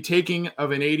the taking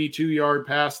of an 82-yard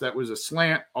pass that was a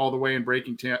slant all the way and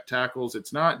breaking tackles.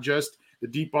 It's not just the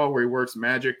deep ball where he works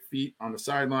magic feet on the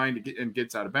sideline to get and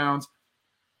gets out of bounds.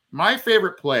 My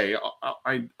favorite play,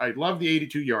 I love the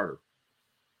 82-yarder.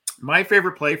 My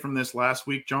favorite play from this last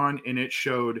week, John, and it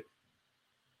showed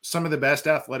some of the best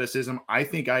athleticism I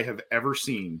think I have ever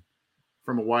seen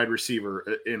from a wide receiver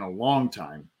in a long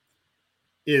time,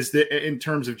 is that in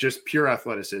terms of just pure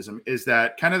athleticism, is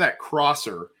that kind of that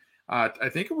crosser. I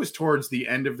think it was towards the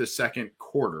end of the second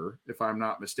quarter, if I'm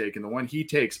not mistaken, the one he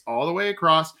takes all the way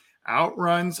across,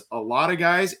 outruns a lot of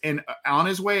guys, and on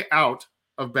his way out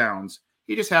of bounds,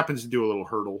 he just happens to do a little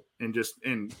hurdle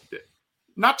and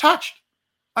not touched,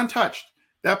 untouched.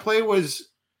 That play was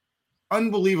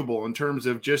unbelievable in terms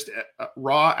of just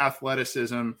raw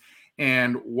athleticism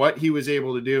and what he was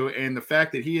able to do. And the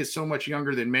fact that he is so much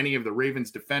younger than many of the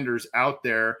Ravens defenders out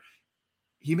there,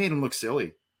 he made him look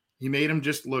silly. He made him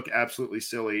just look absolutely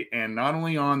silly. And not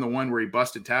only on the one where he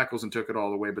busted tackles and took it all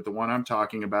the way, but the one I'm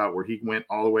talking about where he went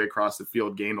all the way across the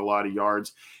field, gained a lot of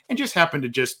yards, and just happened to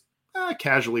just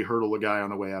casually hurdle a guy on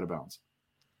the way out of bounds.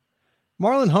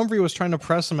 Marlon Humphrey was trying to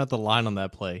press him at the line on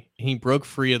that play. He broke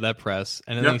free of that press,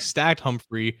 and then he stacked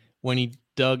Humphrey when he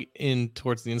dug in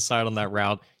towards the inside on that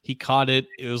route. He caught it.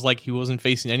 It was like he wasn't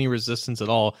facing any resistance at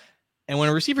all. And when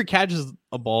a receiver catches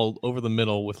a ball over the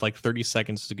middle with like 30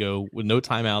 seconds to go with no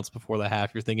timeouts before the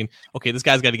half, you're thinking, okay, this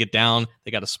guy's got to get down.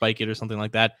 They got to spike it or something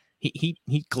like that. He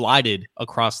glided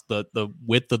across the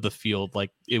width of the field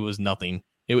like it was nothing.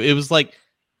 It was like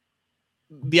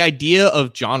the idea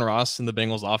of John Ross in the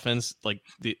Bengals offense, like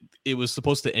it was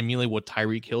supposed to emulate what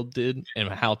Tyreek Hill did and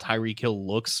how Tyreek Hill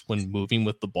looks when moving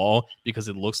with the ball, because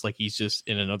it looks like he's just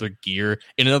in another gear,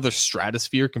 in another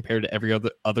stratosphere compared to every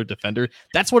other defender.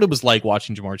 That's what it was like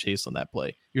watching Ja'Marr Chase on that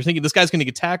play. You're thinking this guy's going to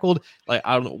get tackled. Like,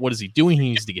 I don't know, what is he doing?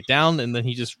 He needs to get down. And then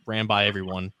he just ran by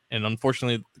everyone. And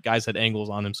unfortunately, the guys had angles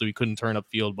on him, so he couldn't turn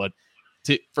upfield. But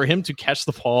for him to catch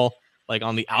the ball like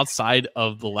on the outside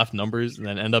of the left numbers and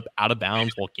then end up out of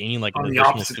bounds while gaining like an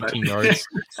additional 15 yards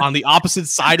on the opposite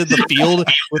side of the field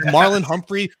with Marlon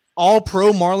Humphrey, all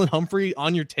pro Marlon Humphrey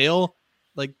on your tail.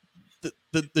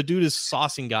 the dude is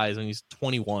saucing guys and he's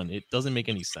 21. It doesn't make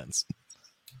any sense.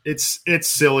 It's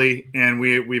silly, and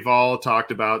we've all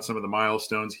talked about some of the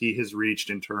milestones he has reached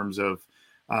in terms of,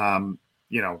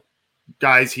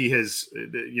 guys he has,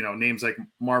 names like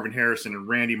Marvin Harrison and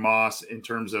Randy Moss in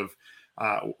terms of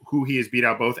who he has beat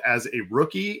out both as a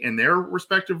rookie in their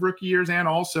respective rookie years, and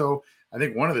also I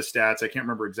think one of the stats, I can't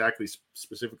remember exactly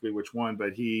specifically which one,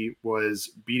 but he was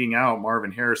beating out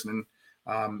Marvin Harrison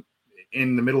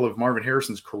in the middle of Marvin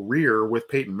Harrison's career with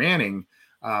Peyton Manning,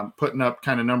 putting up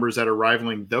kind of numbers that are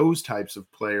rivaling those types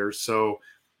of players. So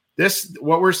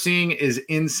what we're seeing is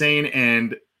insane.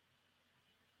 And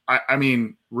I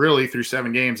mean, really through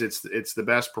 7 games, it's the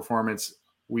best performance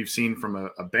we've seen from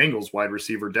a Bengals wide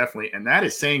receiver, definitely. And that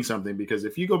is saying something, because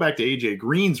if you go back to AJ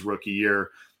Green's rookie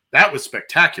year, that was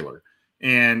spectacular.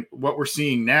 And what we're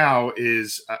seeing now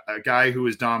is a guy who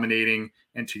is dominating.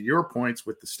 And to your points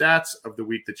with the stats of the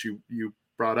week that you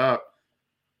brought up,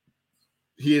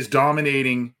 he is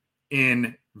dominating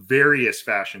in various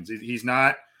fashions. He's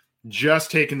not just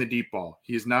taking the deep ball.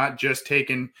 He is not just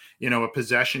taking, a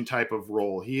possession type of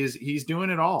role. He's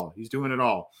doing it all. He's doing it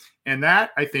all. And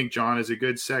that, I think, John, is a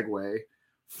good segue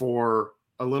for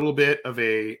a little bit of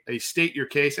a state your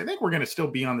case. I think we're going to still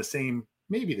be on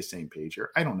maybe the same page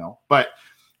here. I don't know. But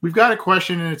we've got a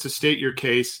question, and it's a state your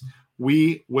case.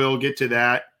 We will get to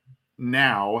that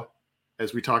now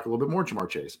as we talk a little bit more Ja'Marr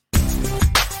Chase.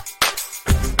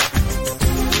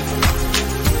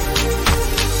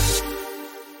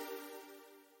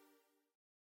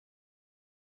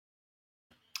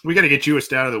 We got to get you a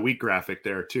stat of the week graphic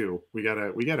there too. We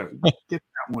gotta get that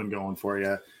one going for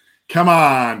you. Come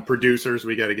on, producers,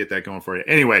 we got to get that going for you.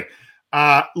 Anyway,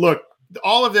 look,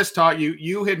 all of this taught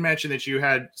you had mentioned that you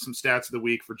had some stats of the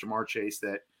week for Ja'Marr Chase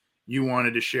that you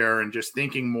wanted to share, and just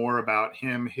thinking more about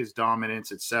him, his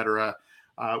dominance, etc.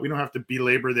 We don't have to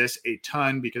belabor this a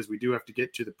ton because we do have to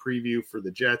get to the preview for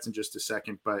the Jets in just a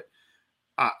second. But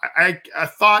a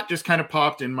thought just kind of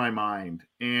popped in my mind,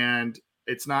 and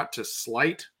it's not to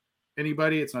slight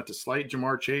anybody. It's not to slight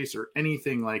Ja'Marr Chase or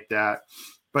anything like that.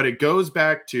 But it goes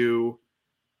back to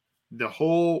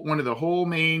one of the whole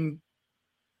main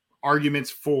arguments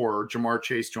for Ja'Marr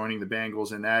Chase joining the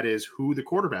Bengals, and that is who the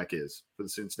quarterback is for the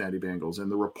Cincinnati Bengals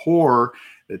and the rapport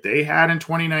that they had in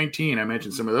 2019. I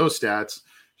mentioned some of those stats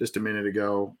just a minute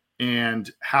ago,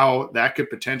 and how that could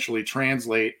potentially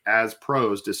translate as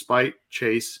pros despite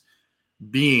Chase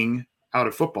being out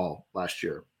of football last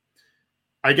year.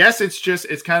 I guess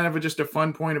it's kind of just a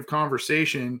fun point of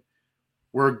conversation.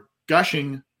 We're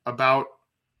gushing about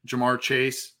Ja'Marr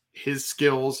Chase, his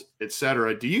skills,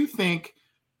 etc. Do you think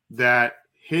that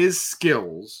his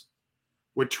skills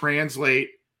would translate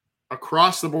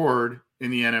across the board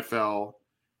in the NFL,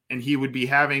 and he would be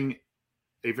having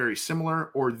a very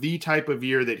similar or the type of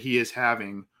year that he is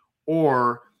having?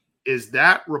 Or is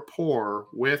that rapport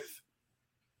with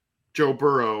Joe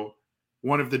Burrow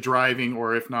one of the driving,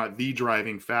 or if not the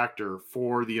driving factor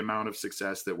for the amount of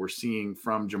success that we're seeing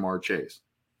from Ja'Marr Chase?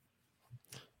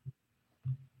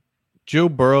 Joe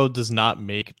Burrow does not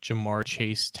make Ja'Marr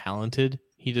Chase talented.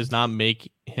 He does not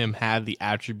make him have the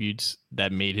attributes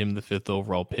that made him the 5th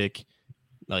overall pick.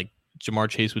 Like, Ja'Marr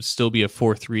Chase would still be a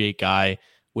 4.38 guy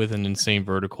with an insane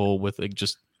vertical, with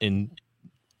just an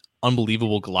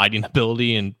unbelievable gliding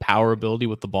ability and power ability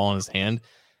with the ball in his hand.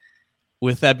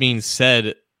 With that being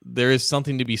said, there is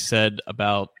something to be said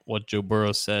about what Joe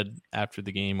Burrow said after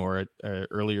the game, or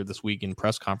earlier this week in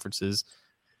press conferences.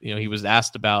 He was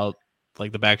asked about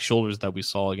like the back shoulders that we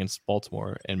saw against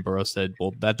Baltimore, and Burrow said,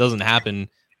 well, that doesn't happen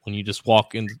when you just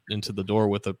walk into the door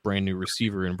with a brand new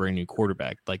receiver and brand new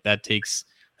quarterback. Like, that takes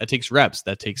reps,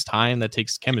 that takes time, that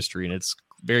takes chemistry. And it's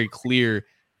very clear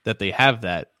that they have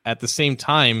that. At the same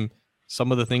time,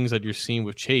 some of the things that you're seeing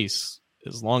with Chase,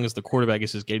 as long as the quarterback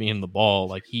is just getting him the ball,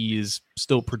 like, he is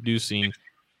still producing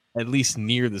at least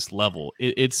near this level.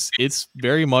 It's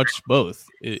very much both.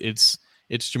 It's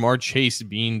Ja'Marr Chase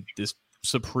being this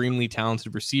supremely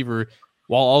talented receiver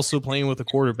while also playing with a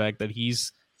quarterback that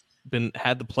he's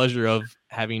had the pleasure of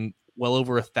having well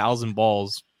over 1,000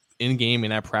 balls in game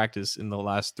and at practice in the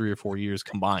last 3 or 4 years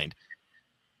combined.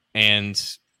 And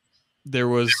there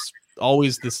was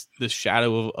always this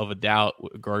shadow of a doubt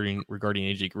regarding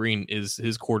AJ Green. Is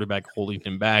his quarterback holding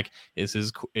him back?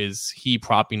 Is he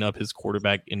propping up his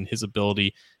quarterback in his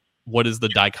ability? What is the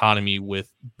dichotomy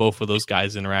with both of those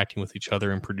guys interacting with each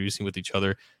other and producing with each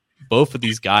other? Both of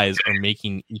these guys are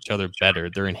making each other better.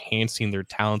 They're enhancing their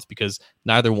talents because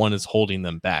neither one is holding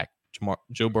them back.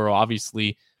 Joe Burrow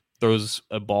obviously throws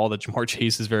a ball that Ja'Marr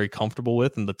Chase is very comfortable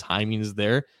with, and the timing is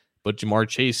there. But Ja'Marr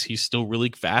Chase, he's still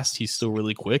really fast. He's still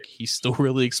really quick. He's still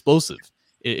really explosive.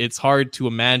 It's hard to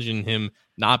imagine him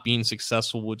not being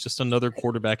successful with just another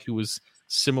quarterback who was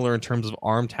similar in terms of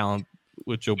arm talent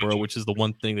with Joe Burrow, which is the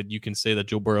one thing that you can say that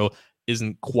Joe Burrow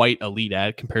isn't quite elite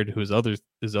at compared to his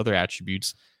other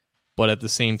attributes. But at the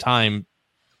same time,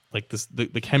 like this,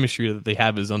 the chemistry that they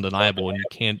have is undeniable, and you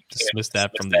can't dismiss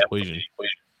that from the equation.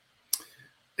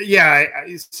 Yeah.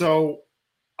 So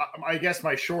I guess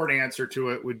my short answer to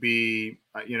it would be,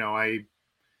 I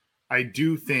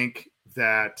do think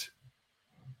that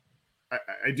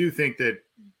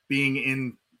being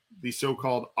in the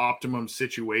so-called optimum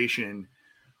situation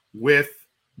with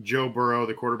Joe Burrow,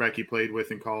 the quarterback he played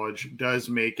with in college, does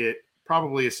make it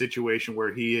probably a situation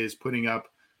where he is putting up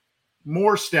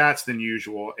more stats than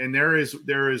usual. And there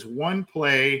is one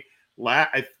play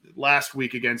last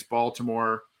week against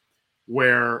Baltimore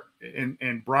where,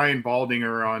 and Brian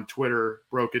Baldinger on Twitter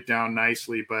broke it down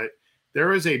nicely, but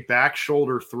there is a back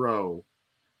shoulder throw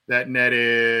that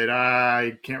netted,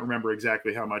 I can't remember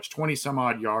exactly how much, 20 some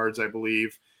odd yards, I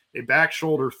believe, a back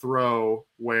shoulder throw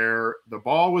where the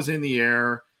ball was in the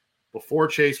air before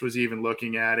Chase was even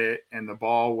looking at it, and the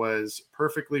ball was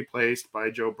perfectly placed by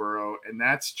Joe Burrow. And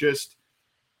that's just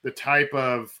the type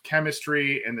of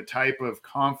chemistry and the type of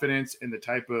confidence and the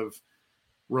type of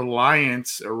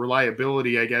reliance or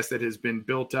reliability, I guess, that has been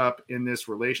built up in this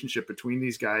relationship between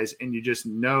these guys. And you just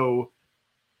know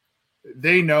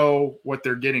they know what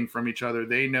they're getting from each other.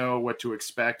 They know what to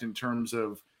expect in terms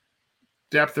of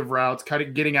depth of routes,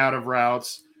 getting out of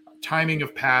routes, timing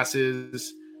of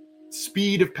passes,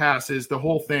 speed of passes, the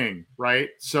whole thing, right?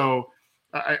 So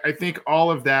I think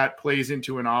all of that plays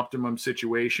into an optimum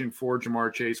situation for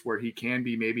Ja'Marr Chase where he can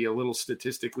be maybe a little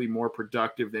statistically more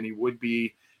productive than he would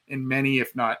be in many,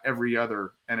 if not every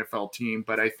other NFL team.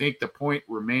 But I think the point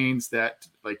remains that,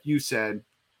 like you said,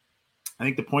 I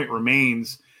think the point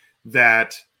remains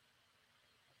that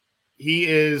he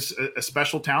is a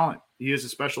special talent. He is a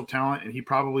special talent, and he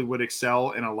probably would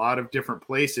excel in a lot of different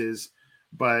places.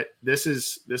 But this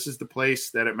is the place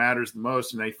that it matters the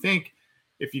most. And I think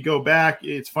if you go back,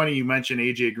 it's funny you mentioned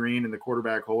AJ Green and the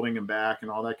quarterback holding him back and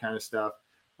all that kind of stuff.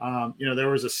 There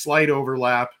was a slight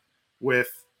overlap with,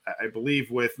 I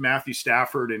believe, with Matthew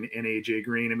Stafford and AJ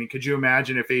Green. I mean, could you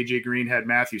imagine if AJ Green had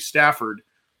Matthew Stafford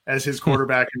as his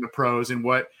quarterback in the pros? And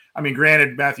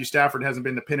granted, Matthew Stafford hasn't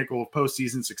been the pinnacle of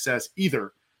postseason success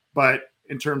either, but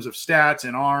in terms of stats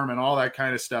and arm and all that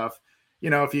kind of stuff,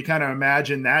 if you kind of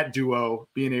imagine that duo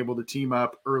being able to team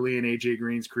up early in AJ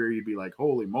Green's career, you'd be like,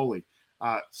 holy moly.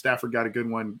 Stafford got a good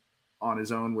one on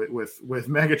his own with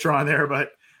Megatron there,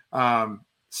 but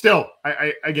still,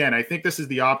 I think this is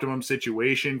the optimum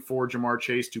situation for Ja'Marr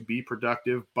Chase to be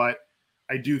productive, but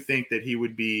I do think that he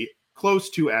would be close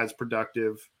to as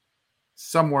productive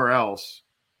somewhere else,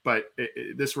 but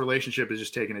this relationship is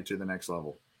just taking it to the next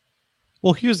level.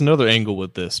 Well, here's another angle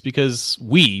with this, because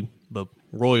we, the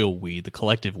royal we, the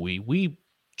collective we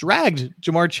dragged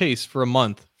Ja'Marr Chase for a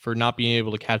month for not being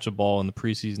able to catch a ball in the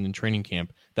preseason and training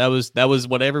camp. That was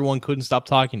what everyone couldn't stop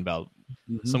talking about.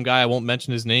 Mm-hmm. Some guy, I won't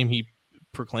mention his name, he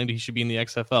proclaimed he should be in the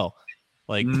XFL.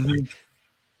 Like, mm-hmm.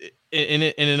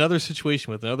 in another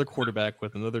situation with another quarterback,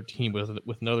 with another team, with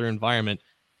another environment,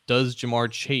 does Ja'Marr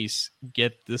Chase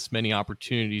get this many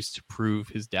opportunities to prove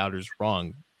his doubters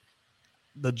wrong?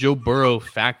 The Joe Burrow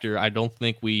factor, I don't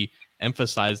think we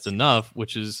emphasized enough,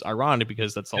 which is ironic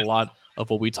because that's a lot of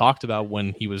what we talked about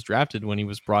when he was drafted, when he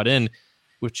was brought in,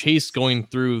 with Chase going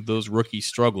through those rookie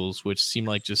struggles, which seem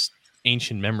like just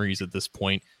ancient memories at this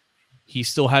point. He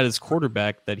still had his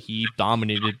quarterback that he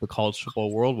dominated the college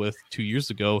football world with 2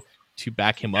 years ago to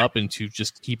back him up and to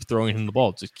just keep throwing him the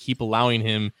ball, to keep allowing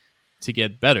him to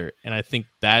get better. And I think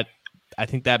that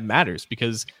matters,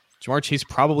 because Ja'Marr Chase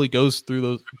probably goes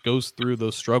through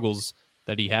those struggles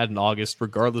that he had in August,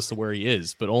 regardless of where he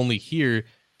is. But only here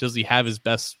does he have his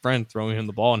best friend throwing him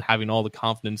the ball and having all the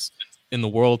confidence in the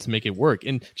world to make it work.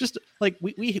 And just like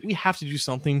we have to do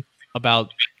something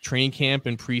about training camp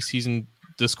and preseason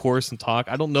discourse and talk.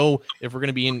 I don't know if we're going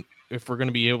to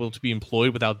be able to be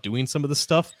employed without doing some of this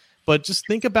stuff. But just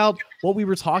think about what we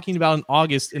were talking about in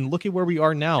August and look at where we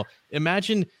are now.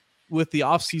 Imagine with the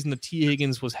offseason that T.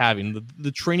 Higgins was having,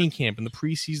 the training camp and the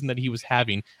preseason that he was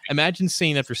having. Imagine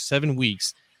saying after 7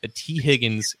 weeks that T.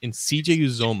 Higgins and CJ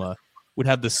Uzomah would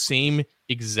have the same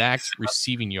exact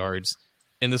receiving yards,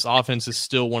 and this offense is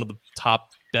still one of the top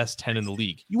best 10 in the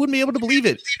league. You wouldn't be able to believe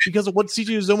it because of what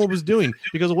CJ Uzomah was doing,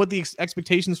 because of what the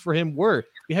expectations for him were.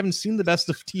 We haven't seen the best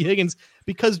of T. Higgins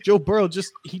because Joe Burrow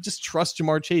just trusts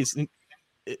Ja'Marr Chase. And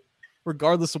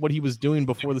regardless of what he was doing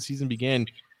before the season began,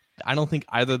 I don't think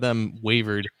either of them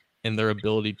wavered in their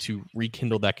ability to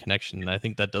rekindle that connection. And I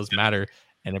think that does matter.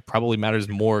 and it probably matters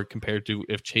more compared to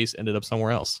if Chase ended up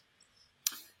somewhere else.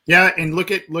 Yeah, and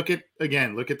look at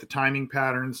the timing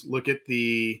patterns. Look at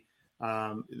the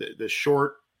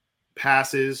short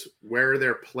passes, where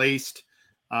they're placed.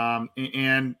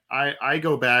 And I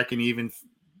go back and even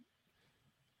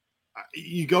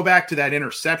you go back to that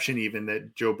interception even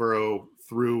that Joe Burrow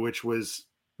threw, which was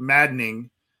maddening.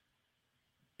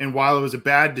 And while it was a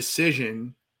bad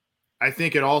decision, I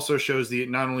think it also shows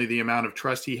not only the amount of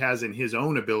trust he has in his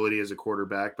own ability as a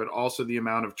quarterback, but also the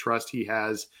amount of trust he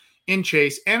has in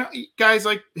Chase and guys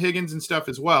like Higgins and stuff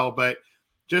as well. But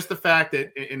just the fact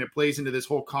that, and it plays into this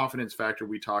whole confidence factor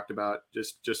we talked about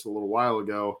just a little while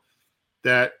ago,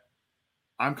 that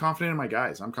I'm confident in my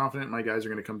guys. I'm confident my guys are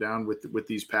going to come down with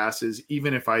these passes,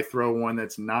 even if I throw one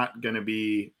that's not going to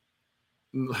be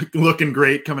looking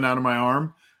great coming out of my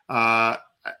arm.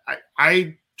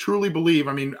 I truly believe,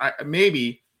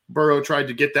 maybe Burrow tried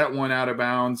to get that one out of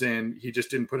bounds and he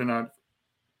just didn't put enough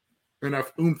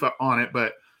oomph on it.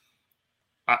 But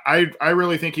I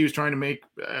really think he was trying to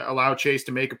allow Chase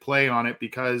to make a play on it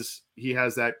because he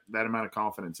has that amount of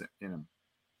confidence in him.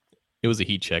 It was a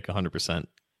heat check, 100%.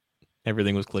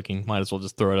 Everything was clicking. Might as well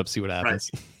just throw it up, see what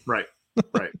happens. Right.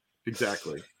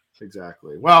 Exactly.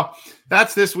 Well,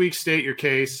 that's this week's State Your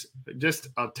Case. Just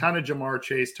a ton of Ja'Marr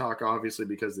Chase talk, obviously,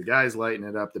 because the guys lighting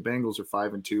it up. The Bengals are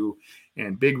 5-2,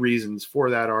 and big reasons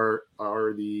for that are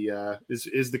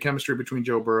the chemistry between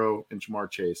Joe Burrow and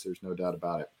Ja'Marr Chase. There's no doubt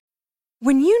about it.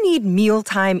 When you need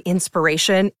mealtime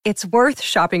inspiration, it's worth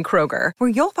shopping Kroger, where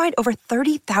you'll find over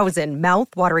 30,000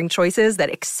 mouth-watering choices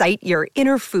that excite your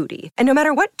inner foodie. And no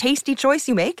matter what tasty choice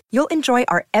you make, you'll enjoy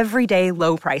our everyday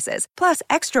low prices, plus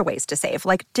extra ways to save,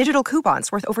 like digital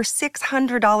coupons worth over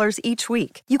 $600 each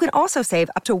week. You can also save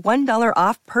up to $1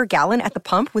 off per gallon at the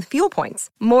pump with fuel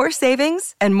points. More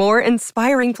savings and more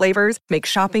inspiring flavors make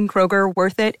shopping Kroger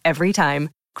worth it every time.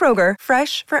 Kroger,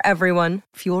 fresh for everyone.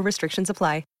 Fuel restrictions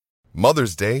apply.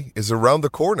 Mother's Day is around the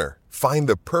corner. Find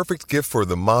the perfect gift for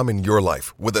the mom in your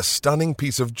life with a stunning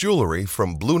piece of jewelry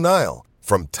from Blue Nile.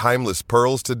 From timeless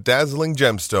pearls to dazzling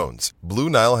gemstones, Blue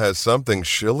Nile has something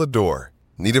she'll adore.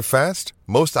 Need it fast?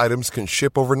 Most items can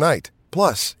ship overnight.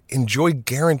 Plus, enjoy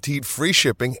guaranteed free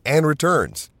shipping and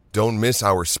returns. Don't miss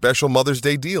our special Mother's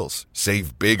Day deals.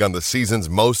 Save big on the season's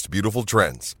most beautiful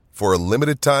trends. For a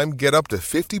limited time, get up to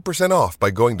 50% off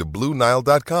by going to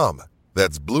BlueNile.com.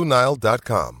 That's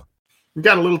BlueNile.com. We've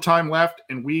got a little time left,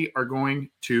 and we are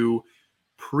going to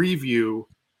preview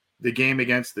the game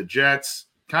against the Jets.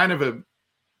 Kind of a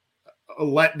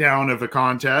letdown of a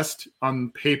contest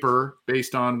on paper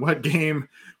based on what game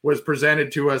was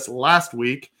presented to us last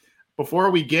week.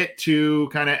 Before we get to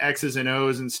kind of X's and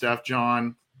O's and stuff,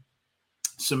 John,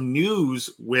 some news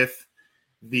with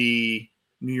the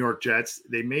New York Jets.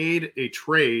 They made a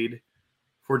trade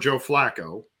for Joe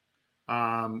Flacco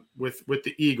with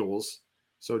the Eagles.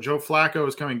 So Joe Flacco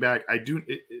is coming back. I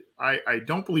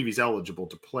don't believe he's eligible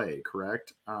to play,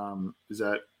 correct? Is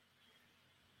that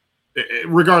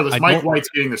regardless? Mike White's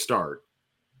getting the start.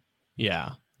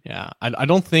 Yeah. I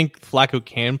don't think Flacco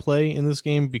can play in this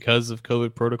game because of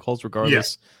COVID protocols,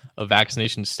 regardless of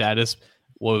vaccination status.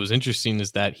 What was interesting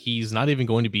is that he's not even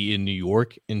going to be in New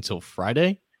York until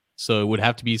Friday. So it would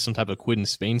have to be some type of Quinn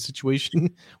Spain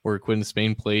situation where Quinn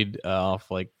Spain played off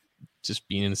just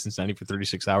being in Cincinnati for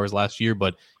 36 hours last year.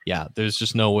 But yeah, there's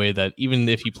just no way that even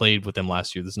if he played with them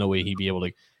last year, there's no way he'd be able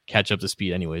to catch up to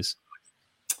speed anyways.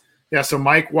 Yeah. So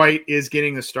Mike White is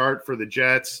getting the start for the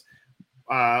Jets.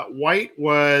 White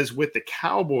was with the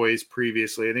Cowboys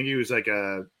previously. I think he was like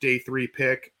a day 3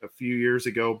 pick a few years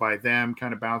ago by them,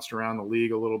 kind of bounced around the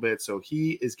league a little bit. So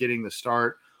he is getting the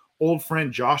start. Old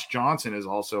friend Josh Johnson is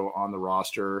also on the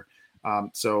roster.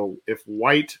 So if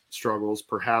White struggles,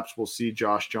 perhaps we'll see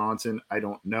Josh Johnson. I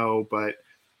don't know, but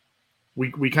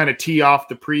we kind of tee off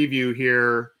the preview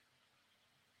here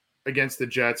against the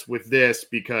Jets with this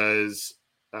because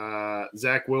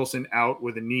Zach Wilson out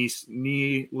with a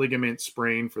knee ligament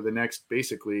sprain for the next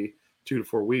basically 2 to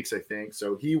 4 weeks, I think.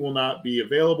 So he will not be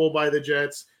available by the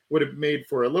Jets. Would have made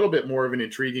for a little bit more of an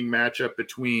intriguing matchup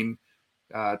between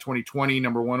 2020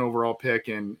 number 1 overall pick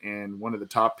and one of the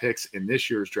top picks in this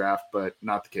year's draft, but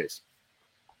not the case.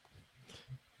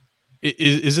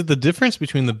 Is it the difference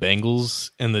between the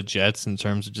Bengals and the Jets in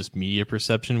terms of just media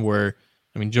perception where,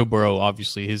 Joe Burrow,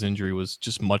 obviously his injury was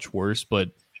just much worse, but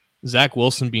Zach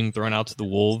Wilson being thrown out to the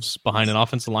Wolves behind an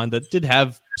offensive line that did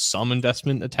have some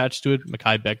investment attached to it.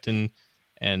 Mekhi Becton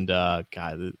and the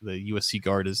USC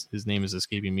guard, his name is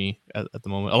escaping me at the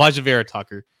moment. Elijah Vera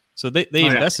Tucker. So they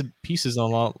invested pieces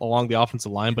along the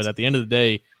offensive line, but at the end of the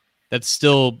day, that's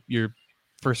still your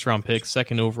first-round pick,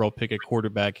 second overall pick at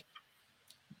quarterback.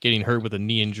 getting hurt with a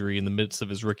knee injury in the midst of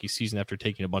his rookie season after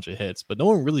taking a bunch of hits. But no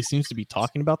one really seems to be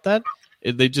talking about that.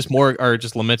 They just more are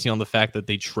just lamenting on the fact that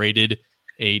they traded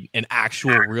an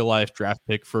actual real life draft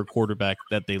pick for a quarterback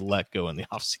that they let go in the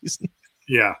offseason.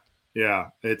 Yeah.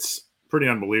 It's pretty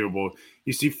unbelievable.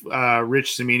 You see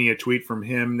Rich Cimini, a tweet from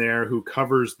him there, who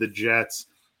covers the Jets.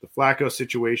 The Flacco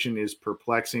situation is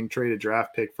perplexing. Trade a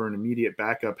draft pick for an immediate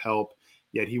backup help,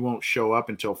 yet he won't show up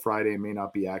until Friday and may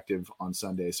not be active on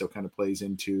Sunday. So kind of plays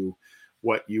into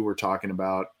what you were talking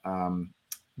about,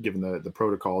 given the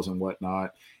protocols and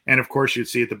whatnot. And of course, you'd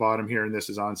see at the bottom here, and this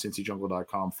is on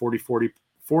CincyJungle.com,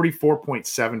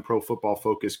 44.7 Pro Football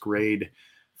Focus grade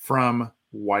from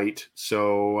White.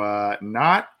 So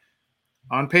not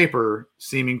on paper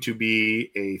seeming to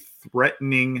be a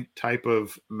threatening type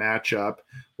of matchup.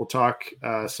 We'll talk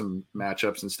some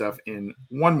matchups and stuff in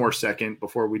one more second.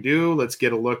 Before we do, let's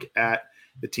get a look at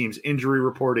the team's injury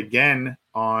report again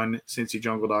on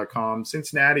CincyJungle.com.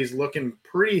 Cincinnati's looking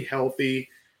pretty healthy,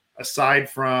 aside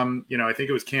from, I think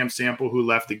it was Cam Sample who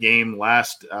left the game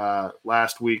last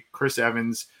week. Chris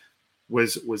Evans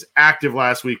was active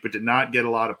last week, but did not get a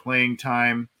lot of playing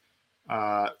time.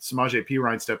 Samaje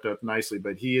Perine stepped up nicely,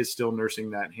 but he is still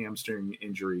nursing that hamstring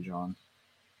injury, John.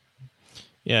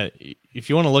 Yeah, if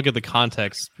you want to look at the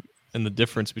context and the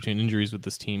difference between injuries with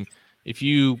this team, if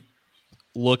you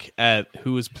look at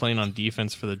who is playing on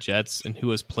defense for the Jets and who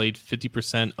has played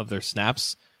 50% of their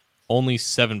snaps, only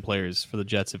 7 players for the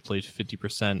Jets have played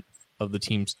 50% of the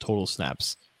team's total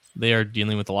snaps. They are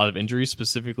dealing with a lot of injuries,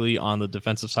 specifically on the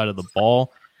defensive side of the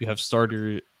ball. You have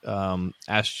starter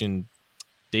Ashton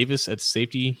Davis at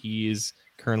safety. He is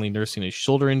currently nursing a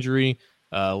shoulder injury.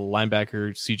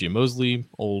 Linebacker CJ Mosley,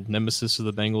 old nemesis of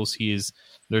the Bengals, he is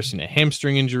nursing a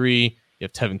hamstring injury. You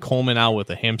have Tevin Coleman out with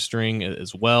a hamstring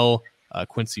as well.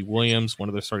 Quincy Williams, one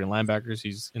of their starting linebackers,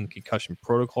 he's in concussion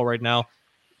protocol right now.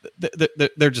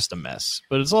 They're just a mess.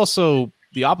 But it's also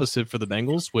the opposite for the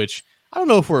Bengals, which I don't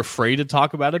know if we're afraid to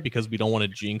talk about it because we don't want to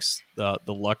jinx the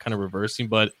luck kind of reversing,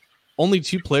 but only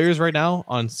 2 players right now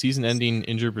on season-ending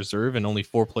injured reserve and only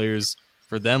 4 players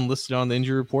for them listed on the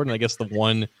injury report. And I guess the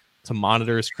one to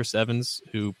monitor is Chris Evans,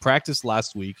 who practiced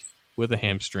last week with a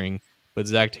hamstring, but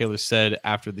Zach Taylor said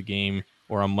after the game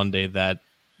or on Monday that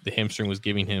the hamstring was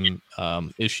giving him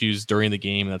issues during the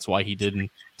game. That's why he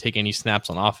didn't take any snaps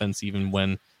on offense even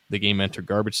when the game entered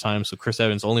garbage time. So Chris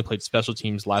Evans only played special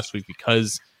teams last week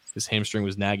because his hamstring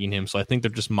was nagging him. So I think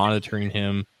they're just monitoring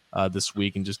him this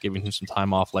week and just giving him some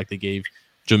time off like they gave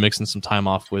Joe Mixon some time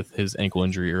off with his ankle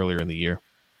injury earlier in the year.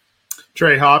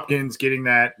 Trey Hopkins getting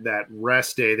that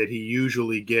rest day that he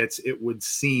usually gets, it would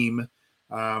seem,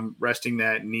 resting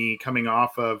that knee, coming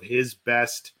off of his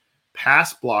best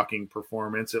pass blocking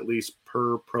performance, at least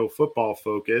per Pro Football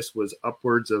Focus, was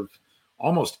upwards of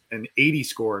almost an 80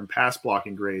 score in pass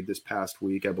blocking grade this past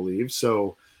week, I believe.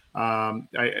 So I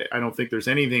don't think there's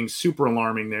anything super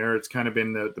alarming there. It's kind of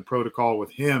been the protocol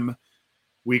with him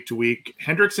week to week.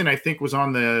 Hendrickson, I think, was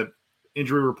on the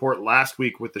injury report last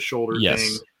week with the shoulder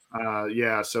thing.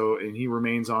 So, and he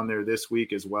remains on there this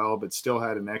week as well, but still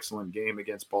had an excellent game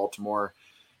against Baltimore.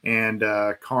 And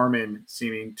Carmen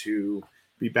seeming to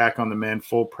be back on the mend,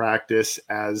 full practice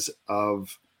as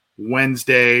of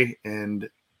Wednesday, and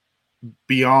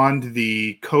beyond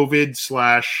the COVID /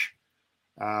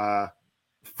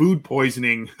 food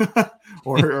poisoning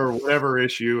or whatever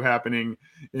issue happening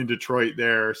in Detroit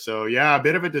there. So yeah, a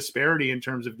bit of a disparity in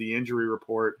terms of the injury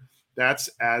report. That's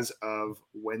as of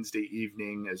Wednesday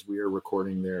evening as we are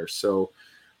recording there. So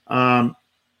all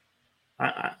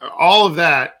of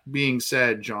that being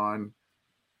said, John,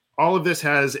 all of this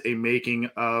has a making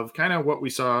of kind of what we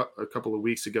saw a couple of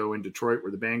weeks ago in Detroit,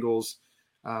 where the Bengals,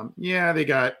 they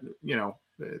got,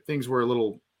 things were a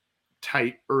little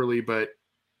tight early, but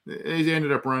they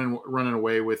ended up running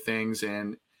away with things.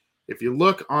 And if you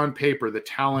look on paper, the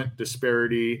talent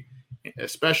disparity,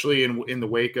 especially in the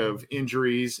wake of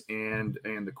injuries and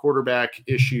the quarterback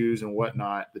issues and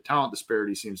whatnot, the talent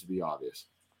disparity seems to be obvious.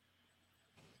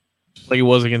 Like it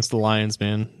was against the Lions,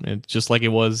 man. And just like it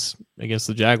was against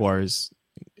the Jaguars.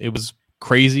 It was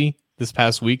crazy this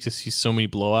past week to see so many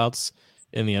blowouts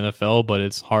in the NFL, but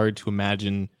it's hard to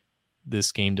imagine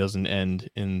this game doesn't end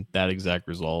in that exact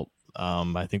result.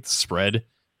 I think the spread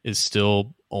is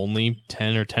still only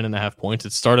 10 or 10.5 points.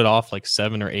 It started off like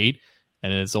 7 or 8,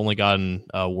 and it's only gotten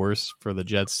worse for the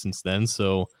Jets since then.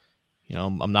 So,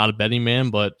 I'm not a betting man,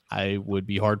 but I would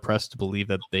be hard pressed to believe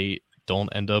that they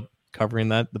don't end up covering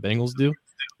that. The Bengals do.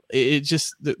 It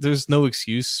just, there's no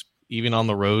excuse even on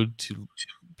the road to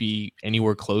be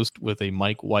anywhere close with a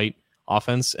Mike White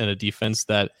offense and a defense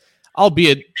that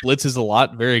albeit blitz is a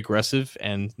lot, very aggressive,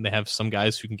 and they have some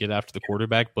guys who can get after the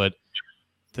quarterback, but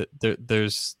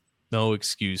there's no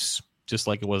excuse, just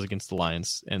like it was against the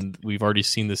Lions. And we've already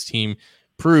seen this team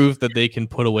prove that they can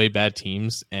put away bad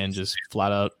teams and just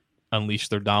flat out unleash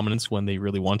their dominance when they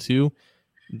really want to.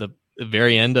 The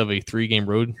very end of a 3-game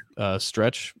road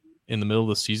stretch in the middle of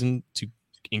the season to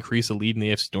increase a lead in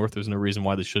the AFC North, there's no reason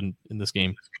why they shouldn't in this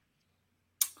game.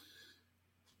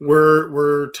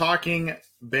 We're talking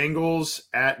Bengals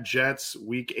at Jets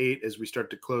week 8 as we start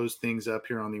to close things up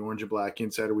here on the Orange and Black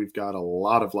Insider. We've got a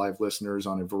lot of live listeners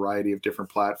on a variety of different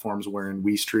platforms wherein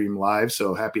we stream live.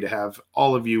 So happy to have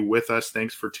all of you with us.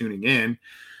 Thanks for tuning in.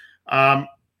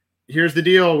 Here's the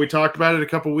deal. We talked about it a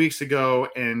couple weeks ago,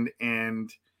 and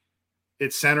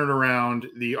it's centered around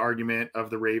the argument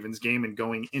of the Ravens game and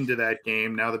going into that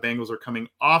game. Now the Bengals are coming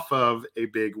off of a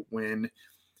big win.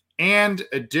 And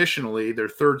additionally, their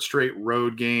 3rd straight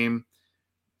road game.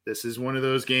 This is one of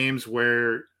those games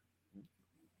where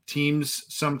teams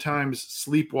sometimes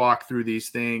sleepwalk through these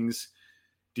things.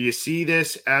 Do you see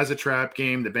this as a trap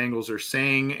game? The Bengals are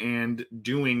saying and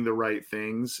doing the right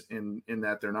things in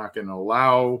that they're not going to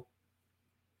allow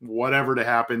whatever to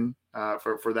happen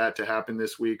for that to happen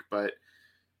this week. But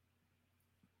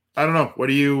I don't know. What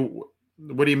do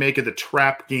you make of the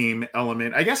trap game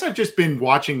element? I guess I've just been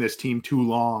watching this team too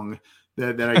long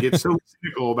that I get so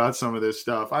cynical about some of this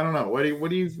stuff. I don't know. What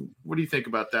do you think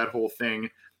about that whole thing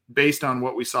based on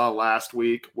what we saw last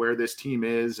week, where this team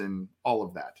is and all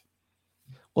of that?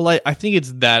 Well, I think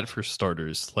it's that for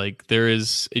starters. Like, there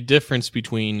is a difference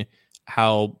between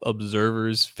how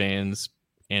observers, fans,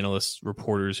 analysts,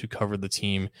 reporters who cover the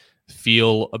team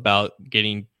feel about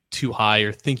getting too high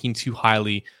or thinking too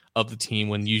highly of the team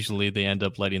when usually they end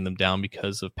up letting them down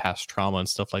because of past trauma and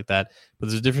stuff like that. But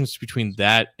there's a difference between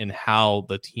that and how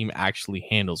the team actually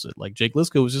handles it. Like, Jake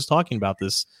Liscow was just talking about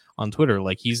this on Twitter.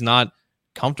 Like, he's not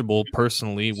comfortable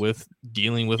personally with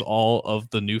dealing with all of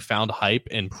the newfound hype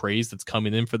and praise that's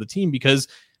coming in for the team, because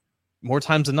more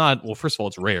times than not, well, first of all,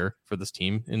 it's rare for this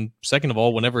team. And second of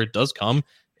all, whenever it does come,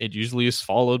 it usually is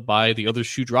followed by the other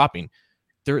shoe dropping.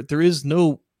 There is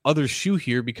no other shoe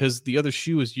here, because the other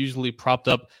shoe is usually propped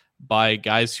up by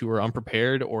guys who are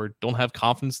unprepared or don't have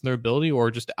confidence in their ability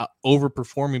or just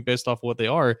overperforming based off of what they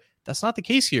are. That's not the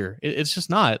case here. It's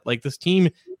just not. Like, this team,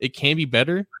 it can be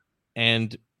better,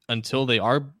 and until they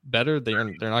are better,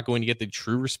 they're not going to get the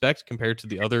true respect compared to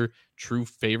the other true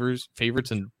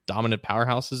favorites and dominant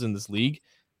powerhouses in this league.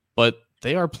 But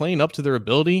they are playing up to their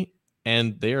ability,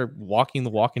 and they are walking the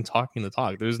walk and talking the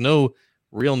talk. There's no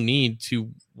real need to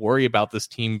worry about this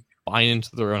team buying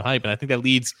into their own hype. And I think that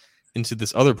leads into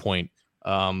this other point.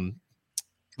 The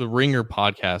Ringer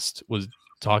podcast was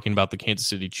talking about the Kansas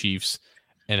City Chiefs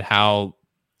and how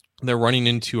they're running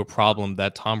into a problem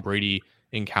that Tom Brady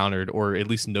encountered, or at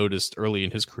least noticed early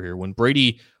in his career. When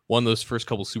Brady won those first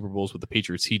couple Super Bowls with the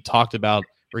Patriots, he talked about,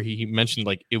 or he mentioned,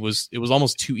 like, it was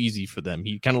almost too easy for them.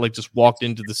 He kind of like just walked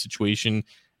into the situation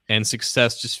and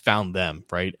success just found them,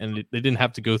 right? And they didn't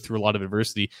have to go through a lot of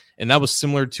adversity. And that was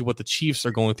similar to what the Chiefs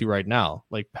are going through right now.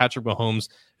 Like, Patrick Mahomes,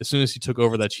 as soon as he took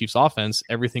over that Chiefs offense,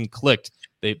 everything clicked.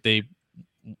 They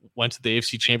went to the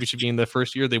AFC Championship game the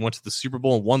first year. They went to the Super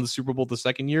Bowl and won the Super Bowl the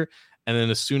second year. And then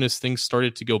as soon as things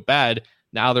started to go bad,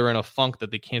 now they're in a funk that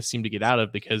they can't seem to get out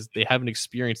of because they haven't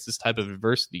experienced this type of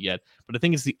adversity yet. But I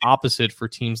think it's the opposite for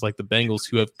teams like the Bengals,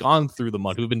 who have gone through the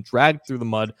mud, who have been dragged through the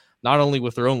mud, not only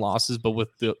with their own losses, but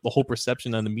with the whole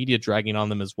perception and the media dragging on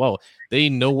them as well. They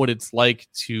know what it's like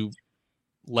to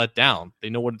let down. They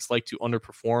know what it's like to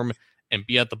underperform and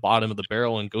be at the bottom of the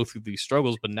barrel and go through these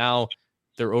struggles. But now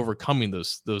they're overcoming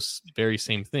those very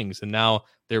same things. And now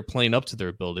they're playing up to their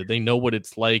ability. They know what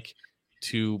it's like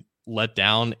to let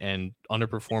down and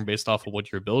underperform based off of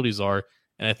what your abilities are.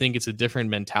 And I think it's a different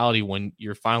mentality when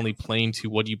you're finally playing to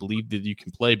what you believe that you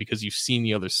can play, because you've seen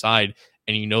the other side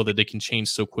and you know that they can change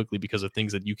so quickly because of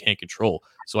things that you can't control.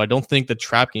 So I don't think that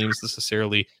trap games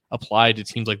necessarily apply to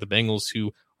teams like the Bengals,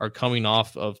 who are coming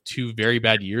off of 2 very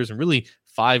bad years and really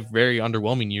 5 very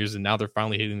underwhelming years, and now they're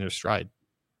finally hitting their stride.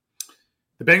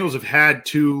 The Bengals have had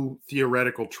 2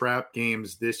 theoretical trap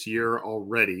games this year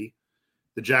already.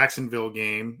 The Jacksonville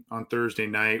game on Thursday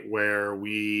night, where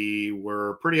we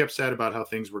were pretty upset about how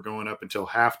things were going up until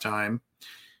halftime.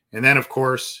 And then, of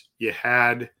course, you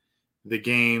had the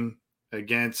game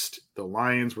against the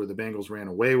Lions where the Bengals ran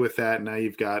away with that. Now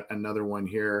you've got another one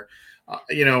here.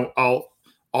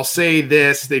 I'll say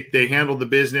this. They handled the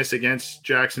business against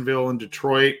Jacksonville and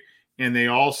Detroit, and they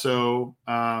also,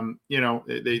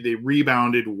 they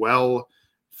rebounded well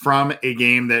from a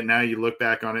game that now you look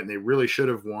back on it and they really should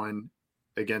have won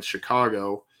against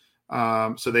Chicago.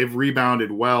 So they've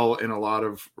rebounded well in a lot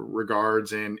of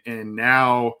regards. And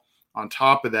now on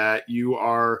top of that, you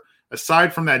are,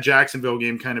 aside from that Jacksonville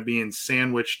game kind of being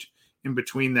sandwiched in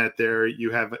between that there, you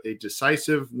have a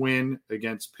decisive win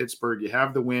against Pittsburgh. You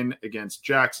have the win against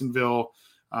Jacksonville.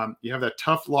 You have that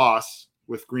tough loss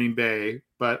with Green Bay,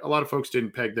 but a lot of folks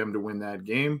didn't peg them to win that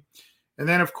game. And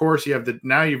then, of course, you have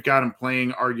now you've got them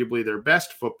playing arguably their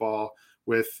best football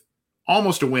with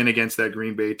almost a win against that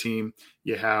Green Bay team.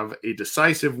 You have a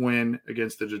decisive win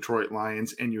against the Detroit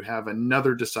Lions, and you have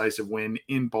another decisive win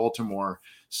in Baltimore.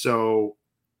 So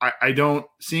I don't,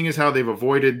 seeing as how they've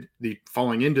avoided the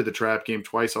falling into the trap game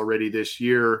twice already this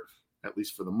year, at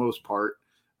least for the most part,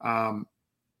 I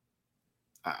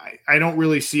don't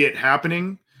really see it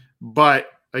happening. But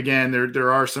again,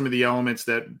 there are some of the elements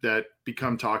that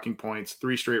become talking points.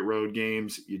 3 straight road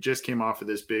games. You just came off of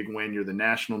this big win. You're the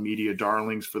national media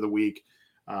darlings for the week.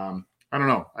 I don't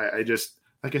know. I just,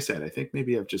 like I said, I think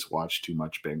maybe I've just watched too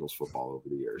much Bengals football over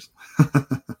the years.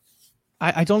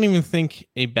 I don't even think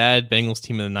a bad Bengals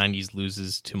team in the 90s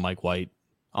loses to Mike White.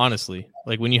 Honestly,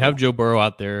 like when you have Joe Burrow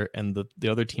out there and the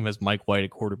other team has Mike White at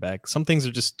quarterback, some things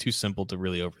are just too simple to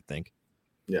really overthink.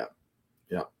 Yeah.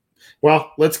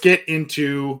 Well, let's get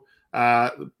into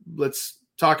let's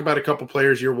talk about a couple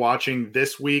players you're watching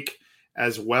this week,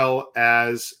 as well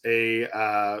as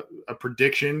a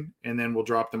prediction, and then we'll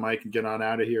drop the mic and get on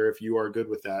out of here if you are good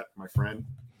with that, my friend.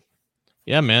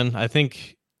 Yeah, man. I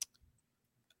think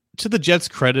to the Jets'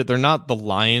 credit, they're not the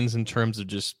Lions in terms of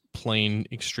just playing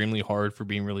extremely hard for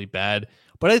being really bad,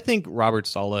 but I think Robert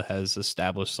Saleh has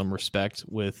established some respect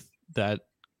with that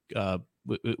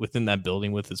within that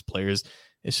building with his players.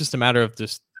 It's just a matter of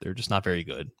they're just not very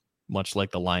good, much like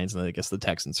the Lions and I guess the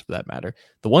Texans for that matter.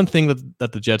 The one thing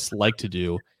that the Jets like to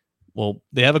do, well,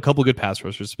 they have a couple good pass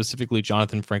rushers, specifically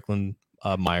Jonathan Franklin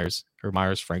Myers,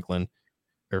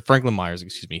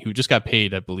 excuse me, who just got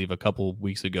paid, I believe, a couple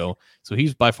weeks ago. So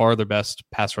he's by far their best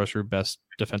pass rusher, best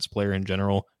defense player in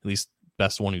general, at least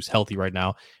best one who's healthy right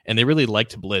now. And they really like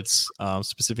to blitz,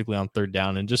 specifically on third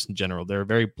down and just in general. They're a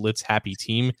very blitz happy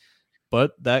team.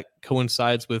 But that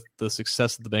coincides with the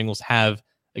success that the Bengals have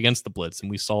against the blitz. And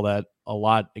we saw that a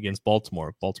lot against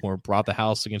Baltimore. Baltimore brought the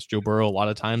house against Joe Burrow a lot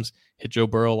of times, hit Joe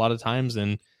Burrow a lot of times,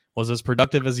 and was as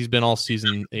productive as he's been all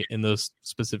season in those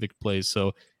specific plays.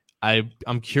 So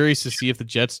I'm curious to see if the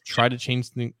Jets try to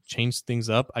change things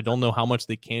up. I don't know how much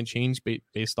they can change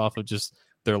based off of just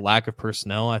their lack of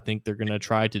personnel. I think they're going to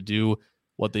try to do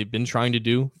what they've been trying to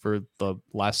do for the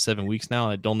last 7 weeks now.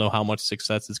 I don't know how much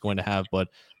success it's going to have, but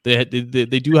they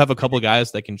do have a couple of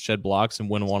guys that can shed blocks and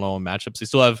win one-on-one matchups. They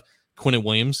still have Quinnen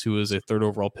Williams, who is a 3rd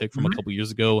overall pick from a couple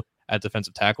years ago at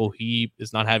defensive tackle. He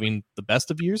is not having the best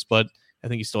of years, but I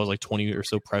think he still has like 20 or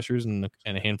so pressures and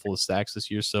a handful of sacks this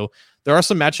year. So there are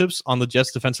some matchups on the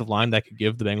Jets defensive line that could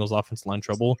give the Bengals offensive line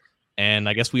trouble. And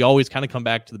I guess we always kind of come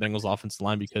back to the Bengals offensive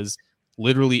line because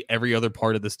literally every other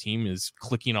part of this team is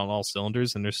clicking on all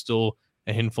cylinders, and there's still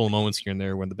a handful of moments here and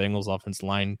there when the Bengals offensive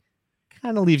line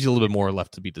kind of leaves you a little bit more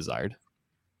left to be desired.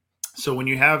 So when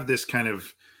you have this kind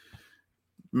of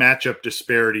matchup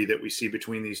disparity that we see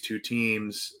between these two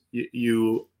teams,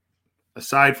 you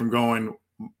aside from going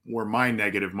where my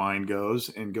negative mind goes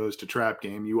and goes to trap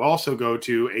game, you also go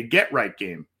to a get right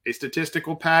game, a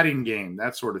statistical padding game,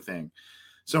 that sort of thing.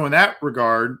 So in that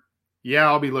regard, yeah,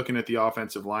 I'll be looking at the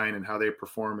offensive line and how they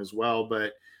perform as well.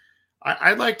 But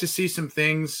I'd like to see some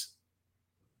things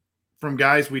from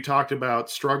guys we talked about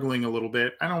struggling a little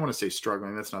bit. I don't want to say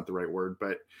struggling. That's not the right word,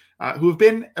 but who have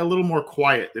been a little more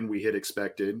quiet than we had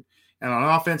expected. And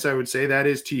on offense, I would say that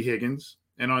is T. Higgins.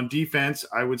 And on defense,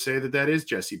 I would say that is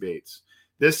Jesse Bates.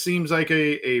 This seems like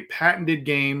a patented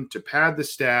game to pad the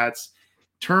stats,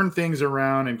 turn things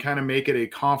around, and kind of make it a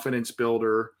confidence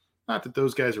builder. Not that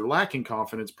those guys are lacking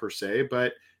confidence per se,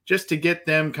 but just to get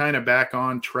them kind of back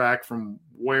on track from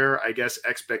where I guess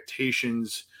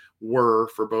expectations were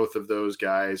for both of those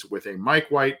guys, with a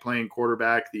Mike White playing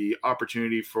quarterback, the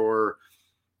opportunity for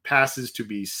passes to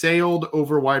be sailed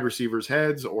over wide receivers'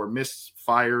 heads or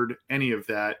misfired, any of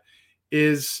that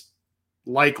is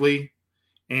likely.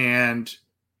 And,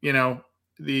 you know,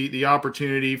 the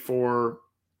opportunity for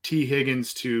T.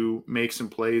 Higgins to make some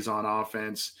plays on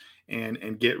offense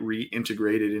and get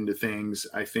reintegrated into things.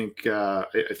 I think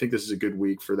this is a good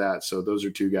week for that. So those are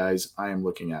two guys I am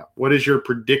looking at. What is your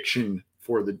prediction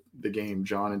for the game,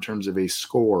 John, in terms of a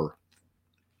score?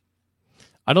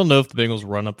 I don't know if the Bengals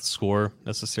run up the score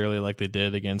necessarily like they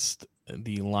did against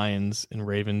the Lions and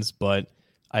Ravens, but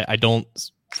I don't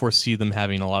foresee them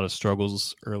having a lot of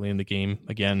struggles early in the game.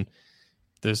 Again,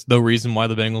 there's no reason why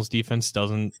the Bengals defense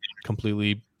doesn't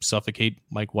completely suffocate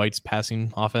Mike White's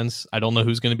passing offense. I don't know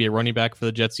who's going to be a running back for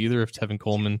the Jets either. If Tevin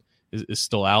Coleman is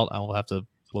still out, I'll have to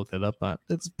look that up.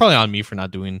 It's probably on me for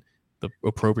not doing the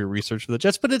appropriate research for the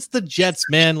Jets, but it's the Jets,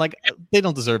 man. Like, they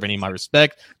don't deserve any of my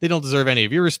respect. They don't deserve any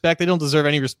of your respect. They don't deserve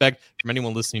any respect from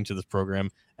anyone listening to this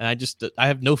program. And I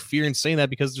have no fear in saying that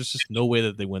because there's just no way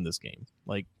that they win this game.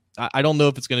 Like, I don't know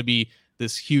if it's going to be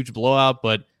this huge blowout,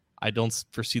 but I don't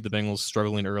foresee the Bengals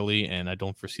struggling early, and I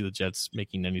don't foresee the Jets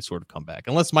making any sort of comeback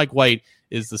unless Mike White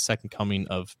is the second coming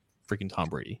of freaking Tom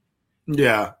Brady.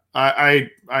 Yeah, I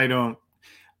don't.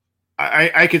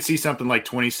 I could see something like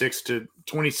 26 to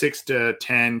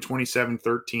 10,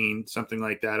 27-13, something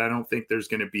like that. I don't think there's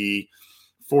going to be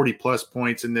 40 plus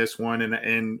points in this one.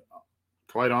 And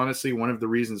quite honestly, one of the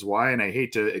reasons why, and I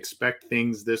hate to expect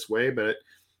things this way, but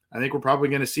I think we're probably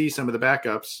going to see some of the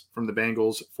backups from the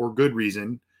Bengals for good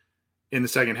reason in the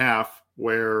second half,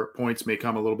 where points may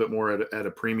come a little bit more at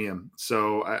a premium.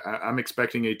 So I'm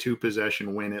expecting a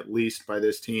 2-possession win at least by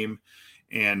this team.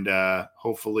 And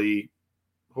hopefully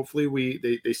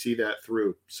they see that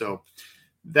through. So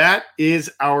that is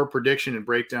our prediction and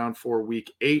breakdown for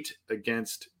week 8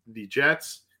 against the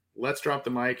Jets. Let's drop the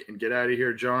mic and get out of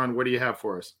here. John, what do you have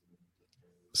for us?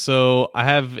 So I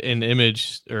have an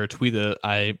image or a tweet that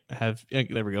I have.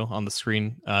 There we go on the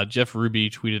screen. Jeff Ruby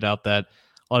tweeted out that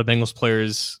a lot of Bengals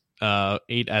players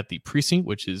ate at the precinct,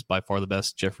 which is by far the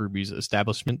best Jeff Ruby's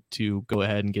establishment to go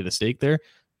ahead and get a steak there.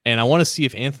 And I want to see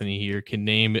if Anthony here can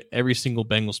name every single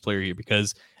Bengals player here,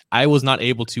 because I was not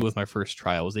able to with my first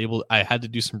try. I had to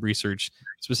do some research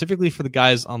specifically for the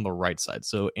guys on the right side.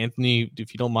 So Anthony,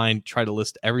 if you don't mind, try to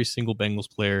list every single Bengals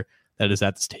player that is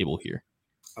at this table here.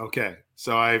 Okay.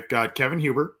 So I've got Kevin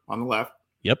Huber on the left.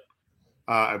 Yep.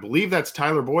 I believe that's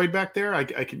Tyler Boyd back there.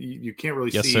 You can't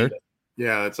really see. Yes, sir.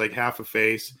 Yeah, it's like half a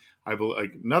face. I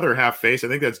believe another half face. I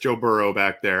think that's Joe Burrow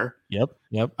back there. Yep.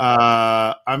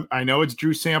 I know it's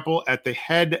Drew Sample at the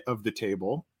head of the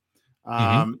table.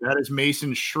 That is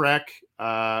Mason Schreck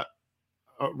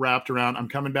wrapped around. I'm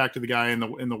coming back to the guy in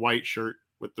the white shirt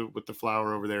with the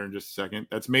flower over there in just a second.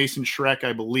 That's Mason Schreck,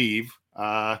 I believe,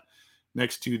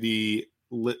 next to the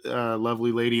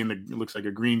lovely lady in it looks like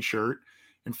a green shirt.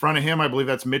 In front of him, I believe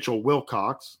that's Mitchell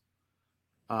Wilcox.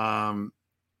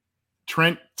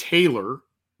 Trent Taylor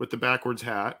with the backwards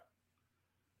hat.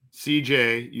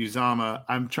 CJ Uzama.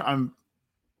 I'm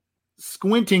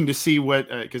squinting to see what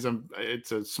because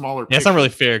it's a smaller picture. It's not really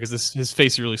fair because his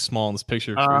face is really small in this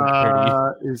picture.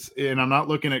 And I'm not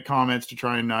looking at comments to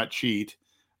try and not cheat.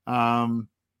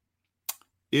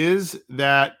 Is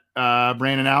that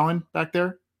Brandon Allen back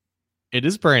there? It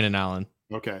is Brandon Allen.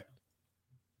 Okay.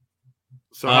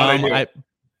 So how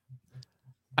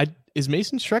is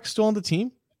Mason Schreck still on the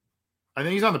team? I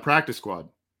think he's on the practice squad.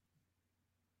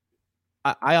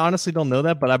 I honestly don't know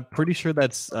that, but I'm pretty sure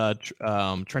that's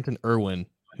Trenton Irwin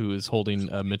who is holding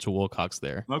Mitchell Wilcox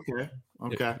there. Okay.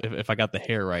 If I got the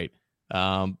hair right.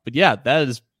 But yeah, that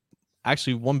is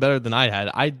actually one better than I had.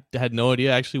 I had no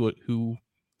idea actually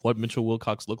what Mitchell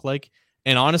Wilcox looked like.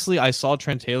 And honestly, I saw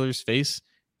Trent Taylor's face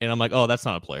and I'm like, oh, that's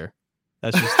not a player.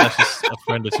 That's just a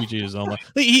friend of CJ Uzomah.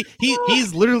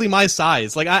 He's literally my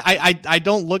size. Like I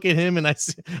don't look at him and I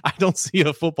don't see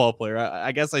a football player.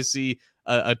 I guess I see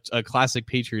a classic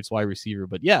Patriots wide receiver.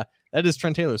 But yeah, that is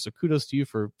Trent Taylor. So kudos to you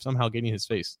for somehow getting his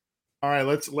face. All right,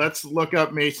 let's look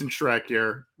up Mason Schreck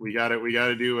here. We got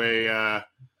to do a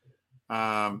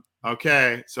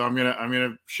okay. So I'm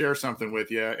gonna share something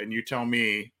with you, and you tell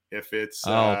me if it's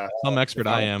some expert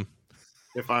I am.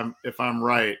 If I'm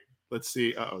right. Let's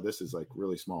see. This is like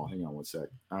really small. Hang on one sec.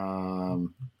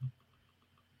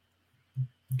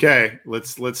 Okay,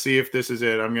 let's see if this is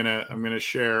it. I'm gonna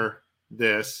share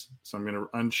this. So I'm gonna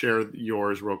unshare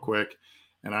yours real quick,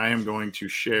 and I am going to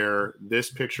share this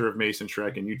picture of Mason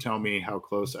Schreck, and you tell me how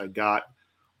close I got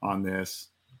on this.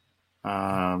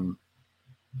 Oh,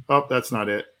 that's not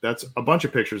it. That's a bunch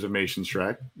of pictures of Mason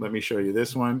Schreck. Let me show you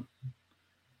this one.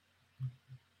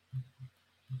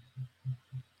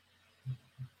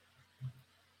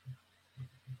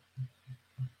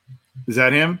 Is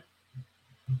that him?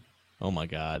 Oh my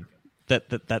God.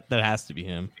 That has to be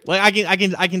him. Like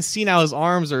I can see now his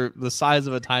arms are the size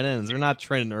of a tight end. They're not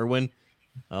Trenton Irwin.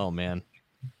 Oh man.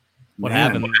 What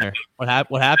happened there? What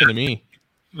happened to me?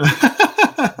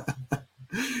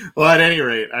 Well, at any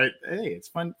rate, it's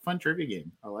fun trivia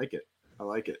game. I like it.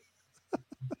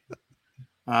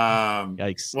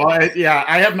 Yikes. Well,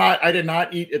 I did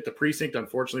not eat at the precinct.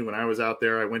 Unfortunately, when I was out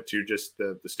there, I went to just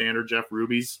the standard Jeff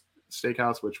Ruby's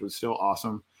steakhouse, which was still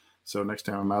awesome. So next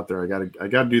time I'm out there, I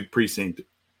gotta do the precinct.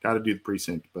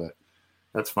 But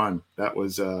that's fun. That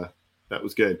was That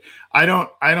was good. I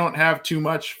don't have too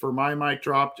much for my mic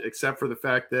dropped, except for the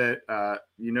fact that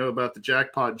about the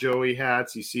Jackpot Joey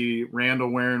hats. You see Randall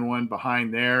wearing one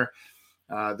behind there.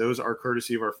 Those are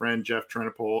courtesy of our friend Jeff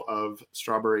Trenopole of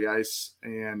Strawberry Ice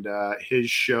and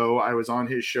his show. I was on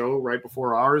his show right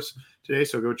before ours today,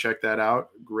 so go check that out.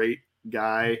 Great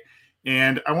guy.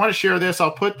 And I want to share this.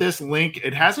 I'll put this link.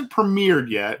 It hasn't premiered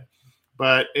yet,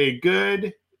 but a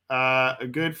good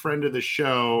friend of the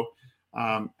show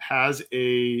has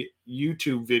a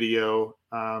YouTube video.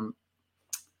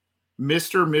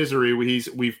 Mr. Misery.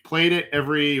 We've played it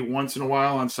every once in a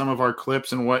while on some of our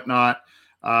clips and whatnot.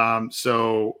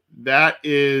 So that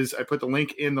is, I put the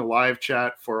link in the live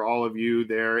chat for all of you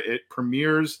there. It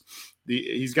premieres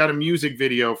he's got a music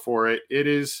video for it. It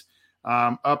is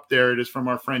up there. It is from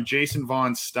our friend Jason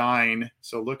Von Stein.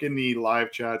 So look in the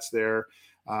live chats there.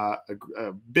 A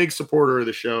big supporter of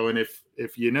the show. And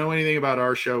if you know anything about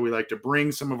our show, we like to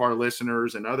bring some of our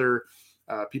listeners and other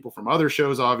people from other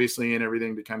shows, obviously, and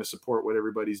everything to kind of support what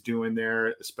everybody's doing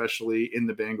there, especially in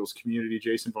the Bengals community.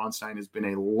 Jason Von Stein has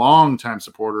been a long-time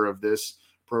supporter of this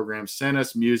program, sent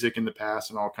us music in the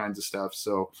past and all kinds of stuff.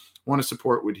 So I want to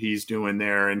support what he's doing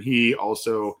there. And he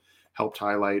also helped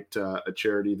highlight a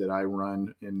charity that I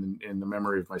run in the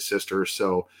memory of my sister.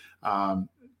 So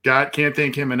God, can't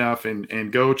thank him enough,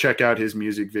 and go check out his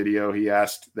music video. He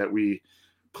asked that we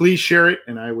please share it,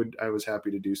 and I was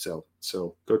happy to do so.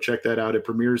 So go check that out. It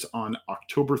premieres on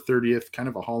October 30th, kind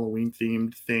of a Halloween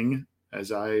themed thing,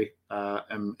 as I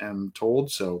am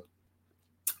told. So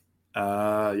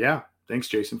yeah, thanks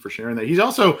Jason for sharing that. He's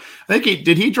also, I think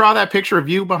did he draw that picture of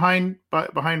you behind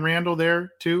Randall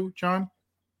there too, John?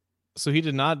 So he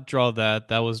did not draw that.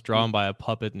 That was drawn by a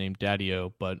puppet named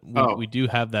Daddy-O, but we do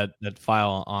have that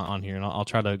file on here, and I'll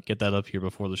try to get that up here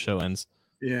before the show ends.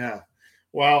 Yeah.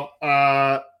 Well,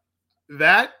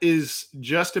 that is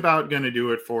just about going to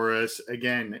do it for us.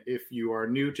 Again, if you are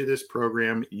new to this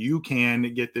program, you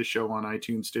can get this show on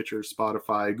iTunes, Stitcher,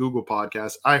 Spotify, Google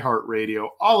Podcasts, iHeartRadio,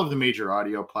 all of the major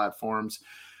audio platforms.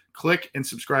 Click and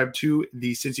subscribe to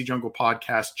the Cincy Jungle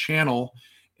podcast channel,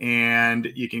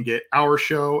 and you can get our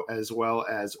show as well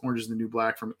as Orange is the New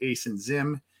Black from Ace and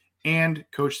Zim, and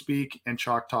Coach Speak and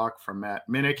Chalk Talk from Matt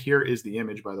Minnick. Here is the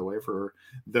image, by the way, for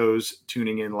those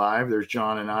tuning in live. There's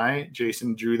John and I.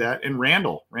 Jason drew that, and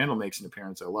Randall makes an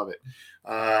appearance. I love it.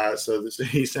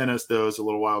 He sent us those a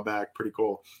little while back. Pretty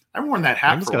cool. I haven't worn that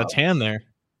hat. Randall's got a tan there.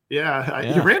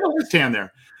 Yeah. Randall is tan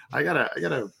there. I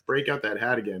gotta break out that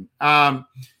hat again.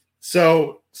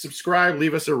 So subscribe,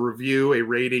 leave us a review, a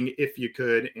rating if you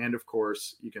could. And of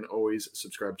course, you can always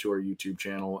subscribe to our YouTube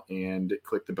channel and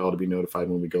click the bell to be notified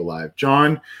when we go live.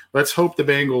 John, let's hope the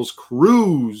Bengals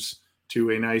cruise to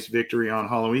a nice victory on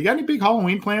Halloween. You got any big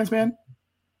Halloween plans, man?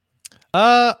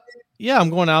 Yeah,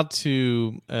 I'm going out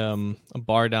to a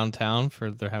bar downtown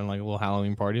they're having like a little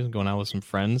Halloween party. I'm going out with some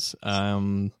friends.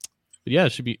 But yeah,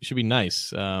 it should be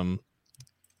nice.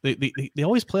 They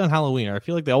always play on Halloween. I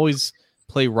feel like they always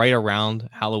play right around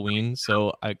Halloween,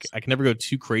 so I can never go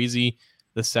too crazy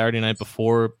the Saturday night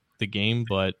before the game,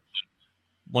 but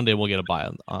one day we'll get a buy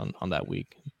on that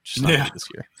week. Just not this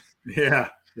year.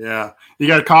 Yeah. You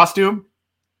got a costume?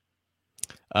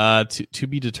 To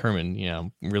be determined. Yeah,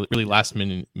 really last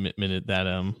minute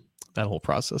that whole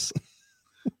process.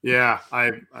 Yeah,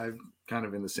 I've kind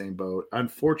of in the same boat.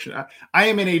 Unfortunately, I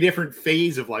am in a different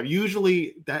phase of life.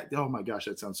 Usually oh my gosh,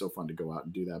 that sounds so fun to go out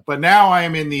and do that. But now I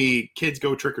am in the kids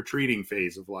go trick-or-treating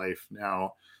phase of life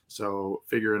now. So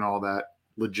figuring all that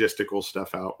logistical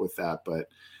stuff out with that. But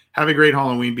have a great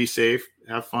Halloween. Be safe.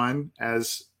 Have fun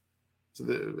as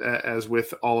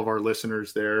with all of our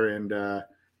listeners there. And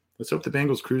let's hope the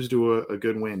Bengals cruise to a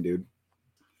good win, dude.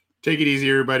 Take it easy,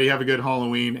 everybody. Have a good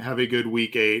Halloween. Have a good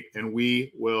week 8. And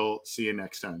we will see you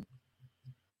next time.